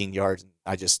at 18 yards, and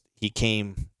he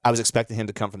came. I was expecting him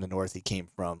to come from the north. He came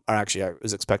from, or actually, I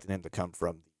was expecting him to come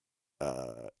from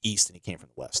east, and he came from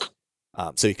the west.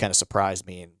 So he kind of surprised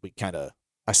me, and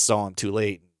I saw him too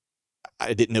late.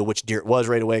 I didn't know which deer it was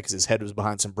right away because his head was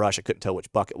behind some brush. I couldn't tell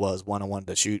which buck it was. One I wanted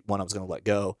to shoot, one I was going to let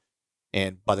go.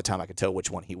 And by the time I could tell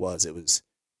which one he was,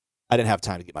 I didn't have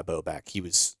time to get my bow back. I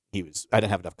didn't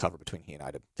have enough cover between he and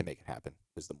I to make it happen,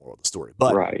 is the moral of the story.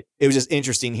 But right. It was just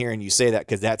interesting hearing you say that,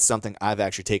 because that's something I've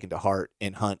actually taken to heart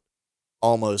and hunt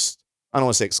almost, I don't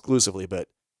want to say exclusively, but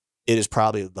it is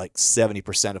probably like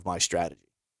 70% of my strategy.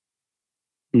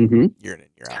 Mm-hmm. Year in and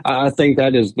year out. I think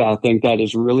that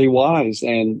is really wise.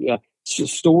 And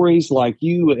stories like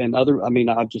you and other, I mean,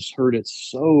 I've just heard it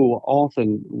so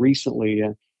often recently.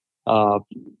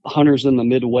 Hunters in the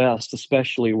Midwest,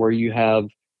 especially, where you have,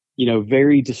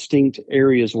 very distinct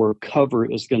areas where cover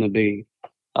is going to be.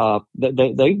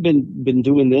 They've been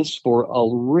doing this for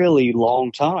a really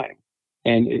long time,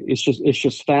 and it's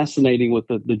just fascinating with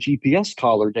the GPS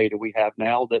collar data we have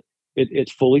now that it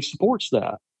fully supports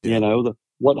that. Yeah.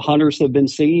 What hunters have been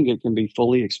seeing, it can be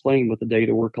fully explained with the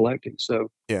data we're collecting.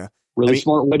 So yeah, really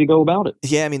smart way to go about it.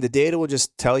 Yeah, I mean, the data will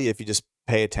just tell you if you just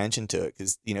pay attention to it,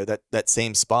 because that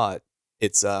same spot,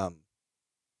 it's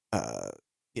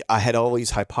I had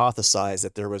always hypothesized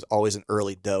that there was always an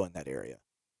early doe in that area,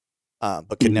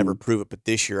 but could never prove it. But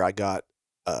this year I got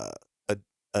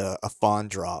a fawn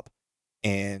drop,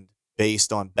 and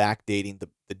based on backdating the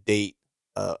date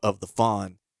of the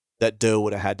fawn, that doe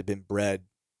would have had to been bred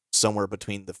somewhere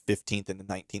between the 15th and the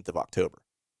 19th of October,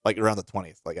 like around the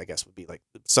 20th, like I guess would be like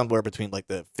somewhere between like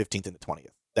the 15th and the 20th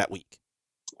that week.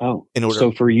 Oh,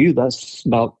 so for you, that's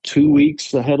about 2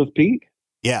 weeks ahead of peak.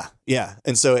 Yeah.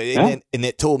 And so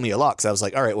it told me a lot, because I was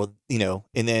like, all right, well,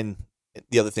 and then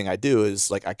the other thing I do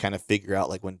is like I kind of figure out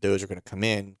like when does are going to come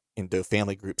in, and doe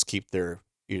family groups keep their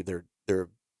doe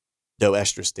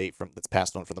estrus state that's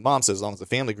passed on from the mom. So as long as the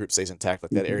family group stays intact,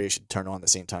 like that area should turn on the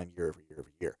same time year over year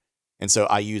over year. And so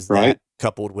I use that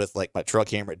coupled with like my trail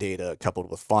camera data, coupled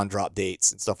with fawn drop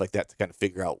dates and stuff like that, to kind of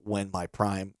figure out when my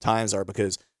prime times are,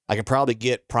 because I can probably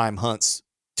get prime hunts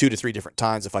 2 to 3 different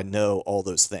times if I know all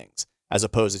those things, as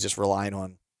opposed to just relying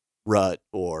on rut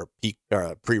or peak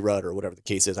or pre-rut or whatever the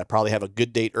case is. I probably have a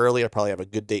good date early. I probably have a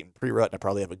good date in pre-rut, and I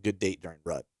probably have a good date during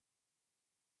rut.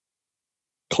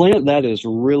 Clint, that is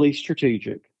really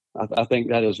strategic. I think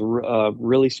that is a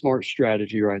really smart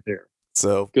strategy right there.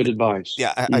 So good advice.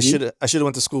 Yeah, I should have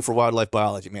went to school for wildlife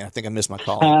biology, man. I think I missed my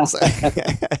calling.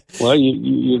 Well,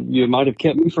 you might have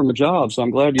kept me from a job, so I'm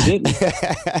glad you didn't.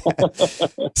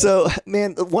 So,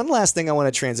 man, one last thing I want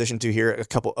to transition to here, a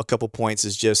couple points,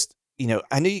 is just,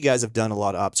 I know you guys have done a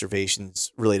lot of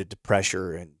observations related to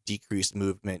pressure and decreased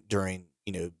movement during,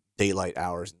 daylight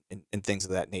hours and things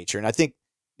of that nature. And I think,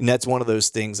 that's one of those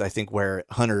things, I think, where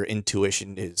hunter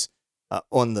intuition is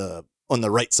on the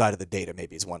right side of the data,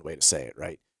 maybe is one way to say it,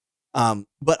 right?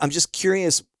 But I'm just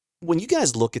curious, when you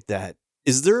guys look at that,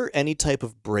 is there any type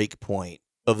of break point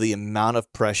of the amount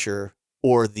of pressure,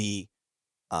 or the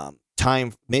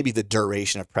time, maybe the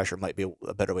duration of pressure might be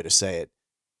a better way to say it,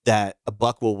 that a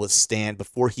buck will withstand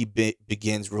before he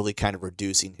begins really kind of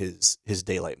reducing his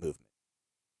daylight movement?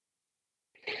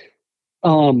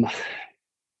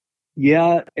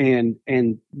 Yeah, and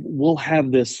we'll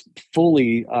have this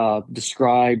fully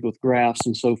described with graphs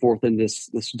and so forth in this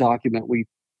document we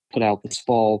put out this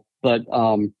fall. But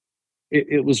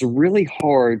it was really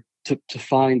hard to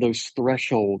find those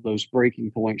threshold, those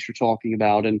breaking points you're talking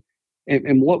about. And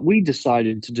what we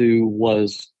decided to do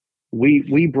was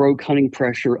we broke hunting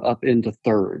pressure up into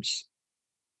thirds.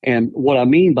 And what I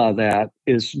mean by that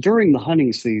is during the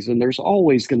hunting season, there's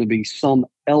always going to be some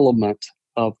element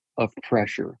of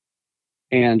pressure.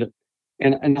 And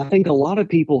I think a lot of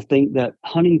people think that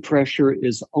hunting pressure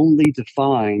is only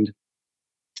defined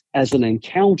as an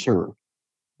encounter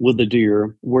with the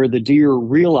deer, where the deer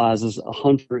realizes a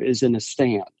hunter is in a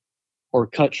stand or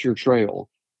cuts your trail,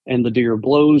 and the deer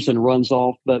blows and runs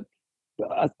off. But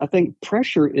I think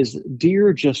pressure is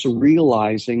deer just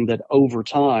realizing that over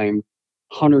time,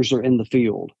 hunters are in the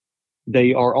field.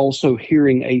 They are also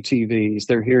hearing ATVs.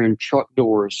 They're hearing truck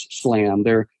doors slam.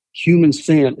 Their human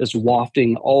scent is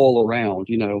wafting all around,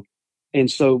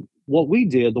 And so what we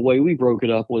did, the way we broke it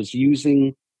up, was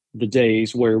using the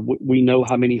days where we know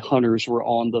how many hunters were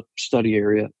on the study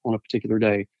area on a particular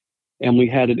day. And we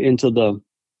had it into the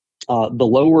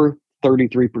lower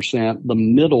 33%, the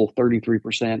middle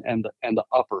 33%, and the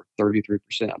upper 33%.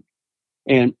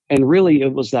 And really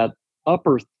it was that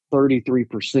upper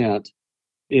 33%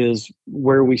 is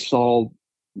where we saw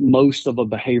most of a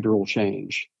behavioral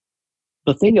change.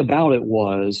 The thing about it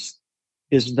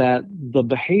is that the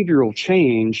behavioral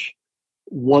change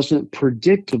wasn't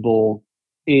predictable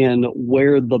in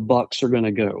where the bucks are going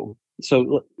to go.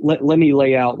 So let me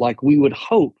lay out like we would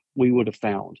hope we would have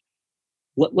found.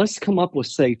 Let's come up with,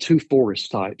 say, 2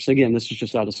 forest types. Again, this is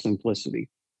just out of simplicity.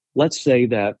 Let's say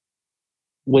that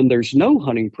when there's no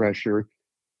hunting pressure,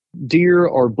 deer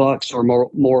or bucks are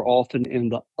more often in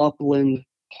the upland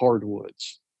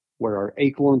hardwoods where our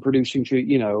acorn producing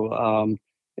tree,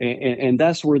 and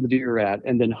that's where the deer are at.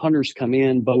 And then hunters come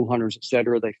in, bow hunters, et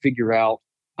cetera. They figure out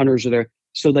hunters are there.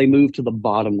 So they move to the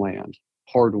bottomland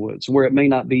hardwoods where it may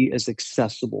not be as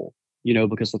accessible,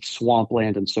 because of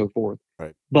swampland and so forth.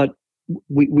 Right. But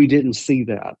we didn't see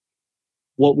that.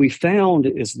 What we found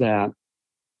is that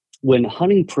when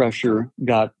hunting pressure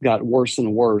got worse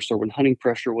and worse, or when hunting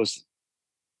pressure was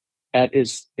at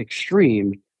its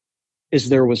extreme, is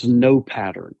there was no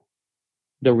pattern.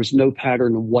 There was no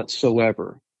pattern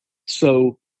whatsoever.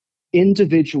 So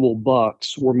individual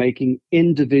bucks were making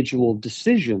individual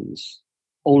decisions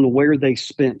on where they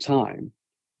spent time.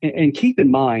 And keep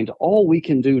in mind, all we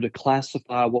can do to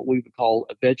classify what we would call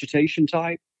a vegetation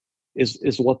type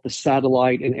is what the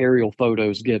satellite and aerial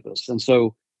photos give us. And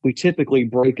so we typically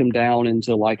break them down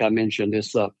into, like I mentioned,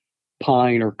 it's a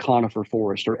pine or conifer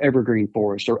forest or evergreen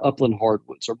forest or upland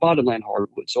hardwoods or bottomland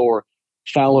hardwoods or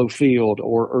fallow field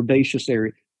or herbaceous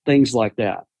area, things like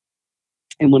that.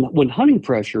 And when hunting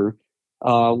pressure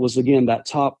was, again, that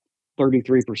top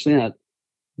 33%,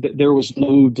 there was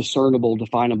no discernible,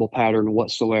 definable pattern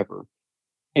whatsoever.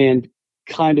 And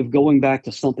kind of going back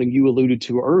to something you alluded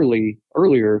to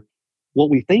earlier, what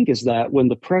we think is that when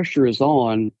the pressure is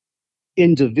on,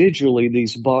 individually,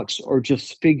 these bucks are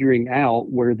just figuring out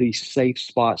where these safe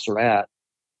spots are at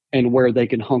and where they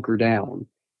can hunker down.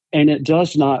 And it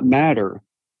does not matter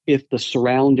if the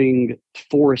surrounding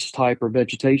forest type or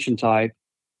vegetation type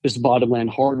is bottomland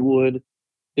hardwood,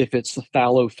 if it's a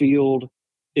fallow field,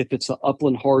 if it's an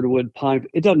upland hardwood pine,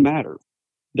 it doesn't matter.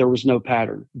 There was no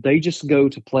pattern. They just go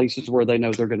to places where they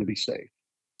know they're going to be safe.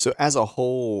 So as a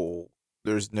whole,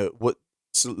 there's no what.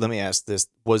 So let me ask this: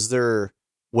 was there,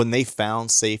 when they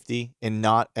found safety, and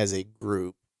not as a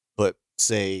group, but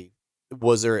say,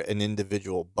 was there an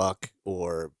individual buck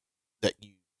or that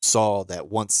you saw that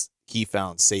once he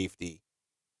found safety,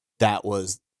 that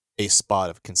was a spot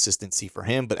of consistency for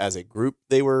him, but as a group,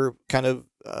 they were kind of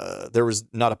there was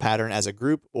not a pattern as a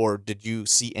group, or did you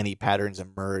see any patterns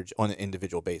emerge on an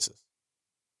individual basis?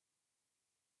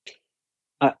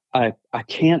 I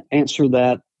can't answer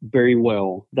that very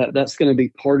well. That's going to be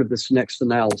part of this next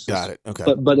analysis. Got it.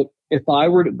 Okay. But if I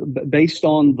were to, based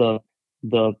on the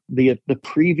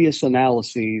previous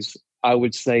analyses, I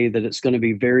would say that it's going to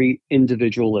be very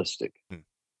individualistic.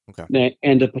 Okay.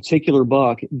 And a particular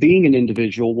buck, being an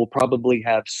individual, will probably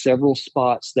have several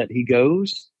spots that he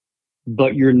goes,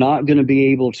 but you're not going to be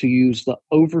able to use the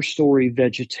overstory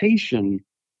vegetation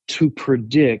to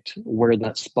predict where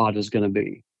that spot is going to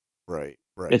be. Right.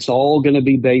 It's all going to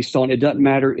be based on, it doesn't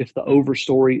matter if the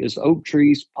overstory is oak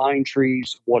trees, pine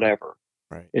trees, whatever.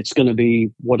 Right. It's going to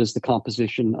be, what is the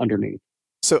composition underneath.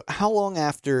 So how long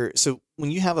after, so when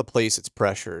you have a place that's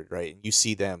pressured, right, and you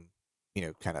see them,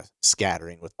 kind of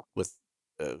scattering with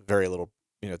very little,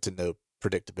 to no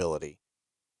predictability,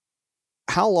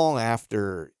 how long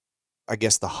after, I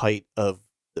guess, the height of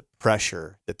the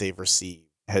pressure that they've received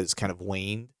has kind of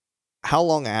waned, how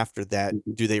long after that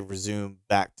do they resume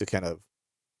back to kind of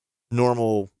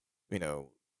normal,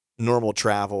 normal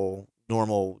travel,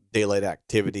 normal daylight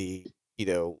activity,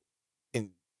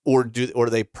 or are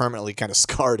they permanently kind of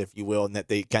scarred, if you will, and that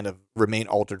they kind of remain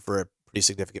altered for a pretty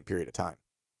significant period of time?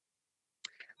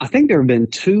 I think there have been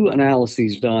 2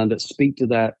 analyses done that speak to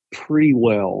that pretty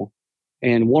well.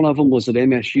 And one of them was at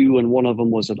MSU and one of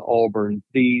them was at Auburn.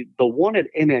 The one at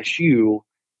MSU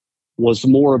was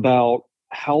more about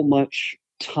how much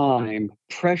time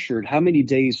pressured, how many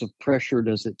days of pressure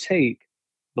does it take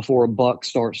before a buck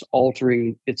starts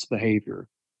altering its behavior.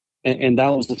 And that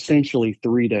was essentially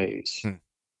 3 days.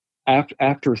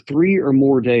 After 3 or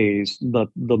more days, the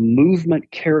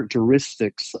movement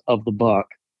characteristics of the buck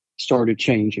started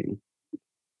changing.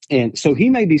 And so he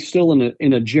may be still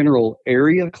in a general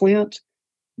area, Clint,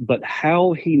 but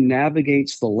how he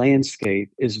navigates the landscape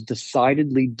is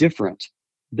decidedly different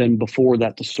than before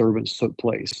that disturbance took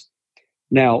place.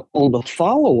 Now, on the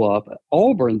follow-up,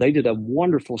 Auburn, they did a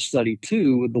wonderful study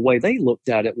too. The way they looked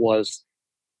at it was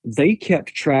they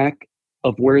kept track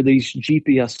of where these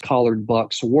GPS collared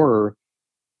bucks were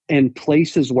and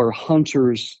places where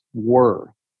hunters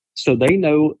were. So they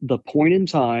know the point in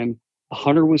time a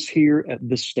hunter was here at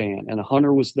this stand and a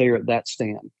hunter was there at that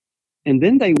stand. And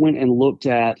then they went and looked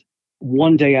at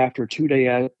 1 day after, 2 day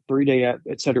after, 3 day after,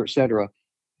 et cetera, et cetera.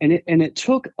 And it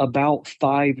took about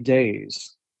 5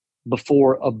 days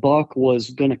before a buck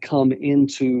was going to come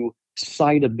into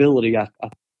sightability. I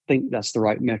think that's the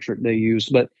right metric they use,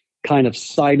 but kind of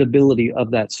sightability of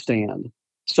that stand.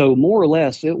 So more or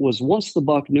less, it was once the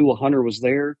buck knew a hunter was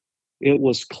there, it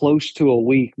was close to a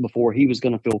week before he was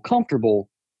going to feel comfortable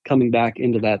coming back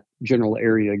into that general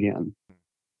area again.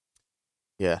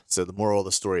 Yeah. So the moral of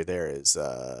the story there is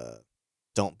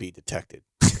don't be detected.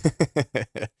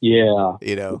 Yeah.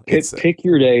 You know, pick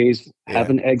your days, yeah. have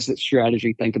an exit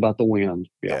strategy, think about the wind.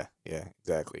 Yeah,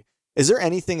 exactly. Is there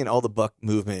anything in all the buck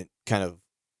movement kind of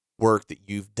work that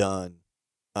you've done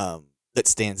that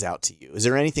stands out to you? Is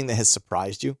there anything that has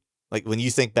surprised you? Like when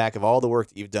you think back of all the work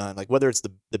that you've done, like whether it's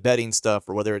the bedding stuff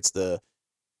or whether it's the,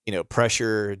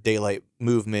 pressure, daylight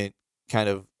movement kind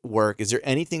of work, is there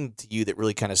anything to you that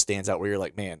really kind of stands out where you're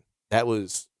like, man, that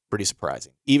was pretty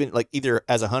surprising, even like either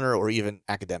as a hunter or even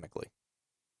academically?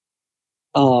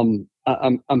 I'm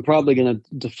probably going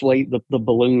to deflate the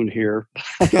balloon here.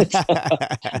 The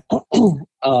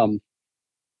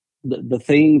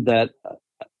thing that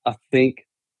I think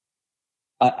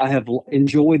I have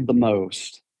enjoyed the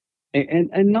most, and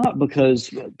not because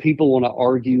people want to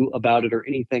argue about it or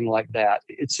anything like that.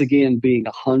 It's again being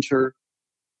a hunter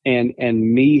and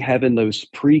me having those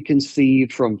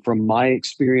preconceived from my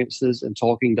experiences and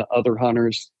talking to other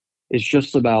hunters. Is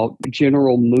just about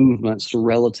general movements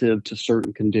relative to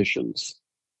certain conditions.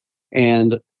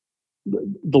 And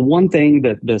the one thing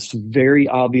that's very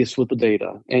obvious with the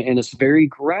data, and it's very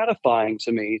gratifying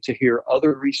to me to hear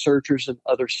other researchers in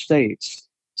other states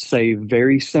say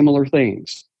very similar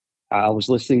things. I was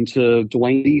listening to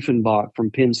Dwayne Diefenbach from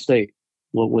Penn State,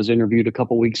 what was interviewed a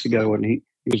couple weeks ago, and he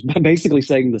was basically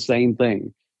saying the same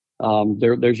thing.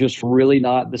 There's just really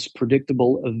not this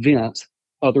predictable event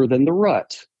other than the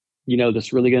rut,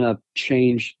 that's really going to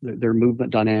change their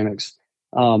movement dynamics.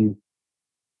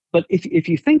 But if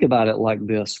you think about it like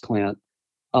this, Clint,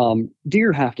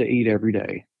 deer have to eat every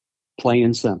day, plain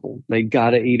and simple. They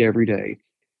got to eat every day.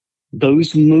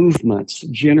 Those movements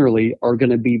generally are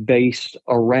going to be based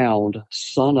around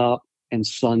sun up and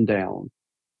sundown.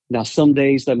 Now, some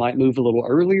days they might move a little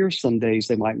earlier, some days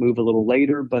they might move a little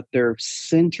later, but they're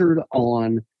centered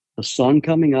on the sun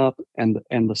coming up and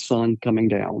the sun coming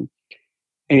down.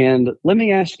 And let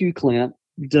me ask you, Clint,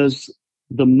 does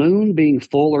the moon being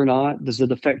full or not, does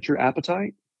it affect your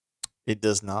appetite? It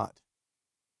does not.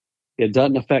 It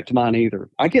doesn't affect mine either.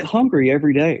 I get hungry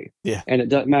every day. Yeah. And it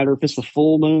doesn't matter if it's a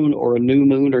full moon or a new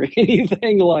moon or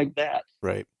anything like that.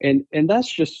 Right. And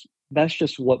that's just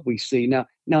what we see. Now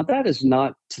that is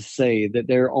not to say that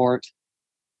there aren't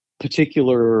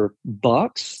particular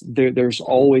bucks. There's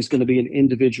always going to be an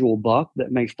individual buck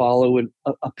that may follow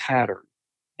a pattern.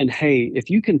 And hey, if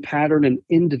you can pattern an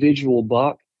individual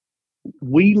buck,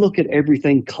 we look at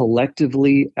everything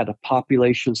collectively at a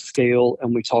population scale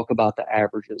and we talk about the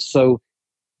averages. So,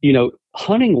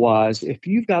 hunting wise, if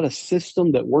you've got a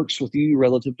system that works with you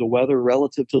relative to weather,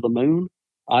 relative to the moon,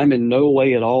 I'm in no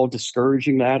way at all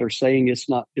discouraging that or saying it's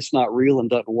not real and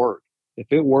doesn't work. If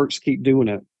it works, keep doing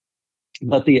it.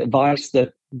 But the advice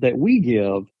that we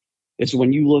give is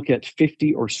when you look at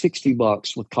 50 or 60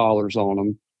 bucks with collars on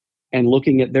them and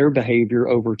looking at their behavior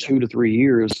over 2 to 3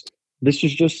 years,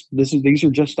 these are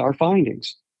just our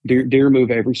findings. Deer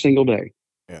move every single day.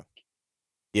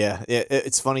 Yeah.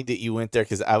 It's funny that you went there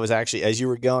because I was actually, as you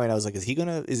were going, I was like, is he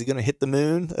gonna hit the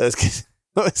moon? Because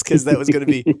that was gonna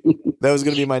be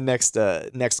my next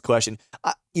question.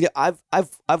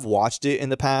 I've watched it in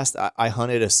the past. I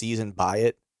hunted a season by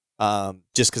it,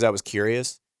 just because I was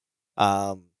curious,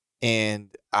 and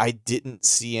I didn't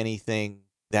see anything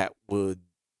that would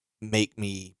make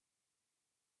me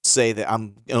say that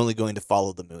I'm only going to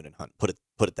follow the moon and hunt. Put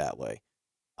it that way.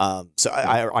 So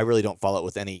I really don't follow it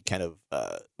with any kind of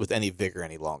with any vigor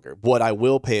any longer. What I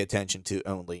will pay attention to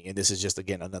only, and this is just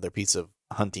again another piece of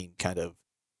hunting kind of,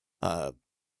 I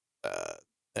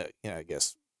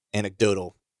guess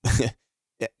anecdotal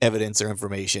evidence or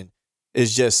information,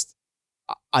 is just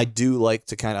I do like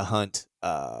to kind of hunt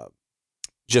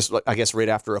just I guess right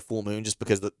after a full moon, just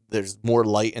because there's more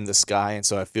light in the sky, and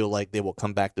so I feel like they will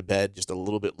come back to bed just a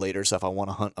little bit later. So if I want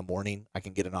to hunt a morning, I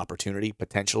can get an opportunity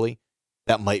potentially.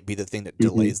 That might be the thing that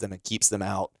delays them and keeps them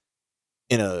out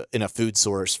in a food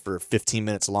source for 15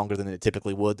 minutes longer than it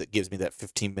typically would. That gives me that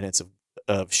 15 minutes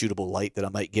of shootable light that I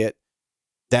might get.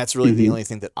 That's really the only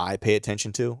thing that I pay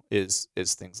attention to is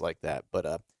things like that.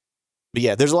 But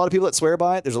yeah, there's a lot of people that swear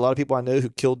by it. There's a lot of people I know who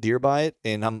kill deer by it.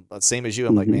 And I'm the same as you.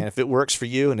 I'm like, man, if it works for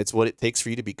you and it's what it takes for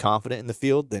you to be confident in the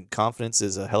field, then confidence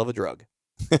is a hell of a drug.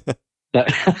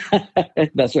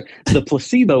 That's right. The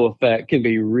placebo effect can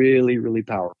be really, really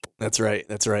powerful. That's right.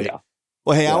 Yeah.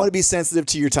 Well, hey, I want to be sensitive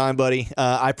to your time, buddy.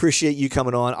 I appreciate you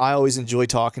coming on. I always enjoy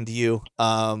talking to you.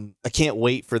 I can't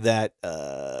wait for that,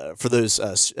 for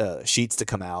those sheets to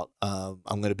come out. I'm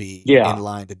going to be in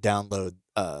line to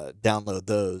download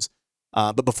those.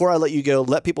 But before I let you go,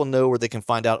 let people know where they can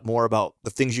find out more about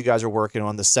the things you guys are working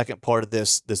on, the second part of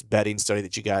this bedding study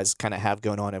that you guys kind of have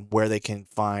going on, and where they can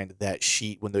find that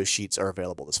sheet when those sheets are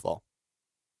available this fall.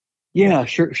 Yeah,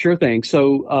 sure thing.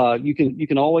 So you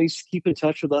can always keep in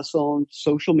touch with us on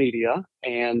social media,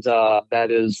 and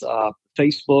that is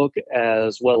Facebook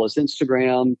as well as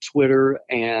Instagram, Twitter,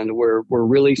 and we're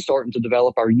really starting to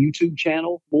develop our YouTube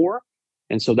channel more,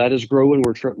 and so that is growing.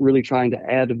 We're really trying to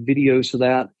add videos to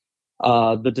that.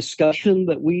 The discussion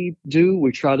that we do,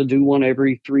 we try to do one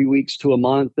every 3 weeks to a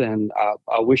month, and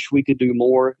I wish we could do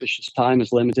more. It's just time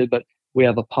is limited, but we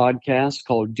have a podcast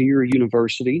called Deer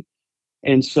University.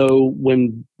 And so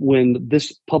when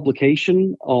this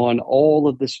publication on all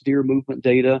of this deer movement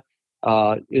data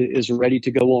is ready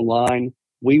to go online,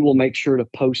 we will make sure to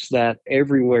post that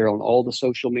everywhere on all the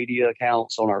social media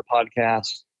accounts, on our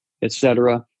podcast,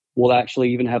 etc. We'll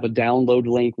actually even have a download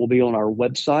link. Will be on our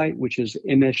website, which is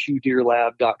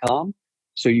msudeerlab.com.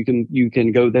 So you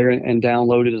can go there and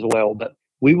download it as well. But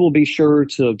we will be sure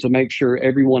to make sure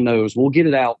everyone knows. We'll get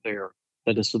it out there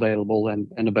that it's available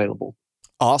and available.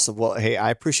 Awesome. Well, hey, I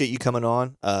appreciate you coming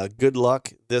on. Good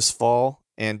luck this fall,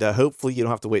 and hopefully you don't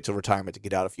have to wait till retirement to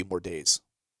get out a few more days.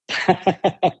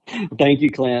 Thank you,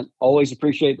 Clint. Always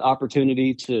appreciate the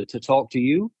opportunity to talk to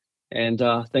you, and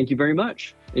thank you very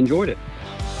much. Enjoyed it.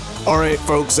 All right,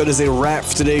 folks, that is a wrap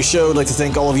for today's show. I'd like to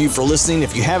thank all of you for listening.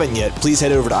 If you haven't yet, please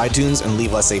head over to iTunes and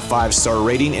leave us a 5-star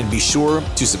rating, and be sure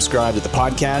to subscribe to the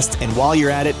podcast. And while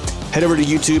you're at it, head over to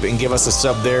YouTube and give us a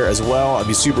sub there as well. I'd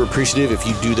be super appreciative if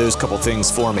you do those couple things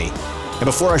for me. And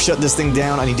before I shut this thing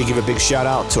down, I need to give a big shout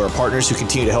out to our partners who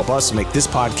continue to help us make this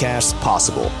podcast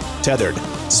possible. Tethered,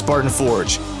 Spartan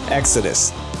Forge,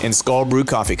 Exodus, and Skull Brew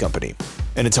Coffee Company.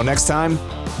 And until next time,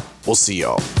 we'll see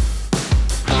y'all.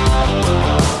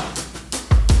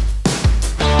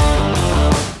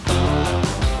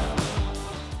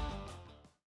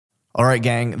 All right,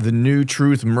 gang, the new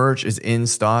Truth merch is in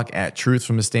stock at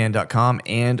truthfromthestand.com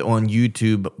and on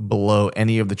YouTube below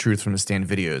any of the Truth from the Stand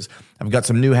videos. I've got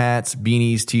some new hats,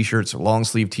 beanies, t-shirts, long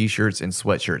sleeve t-shirts, and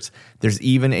sweatshirts. There's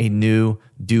even a new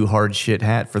Do Hard Shit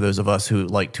hat for those of us who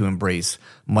like to embrace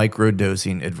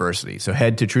micro-dosing adversity. So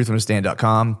head to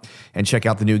truthfromthestand.com and check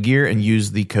out the new gear and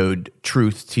use the code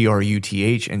TRUTH,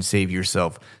 T-R-U-T-H, and save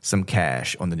yourself some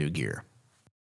cash on the new gear.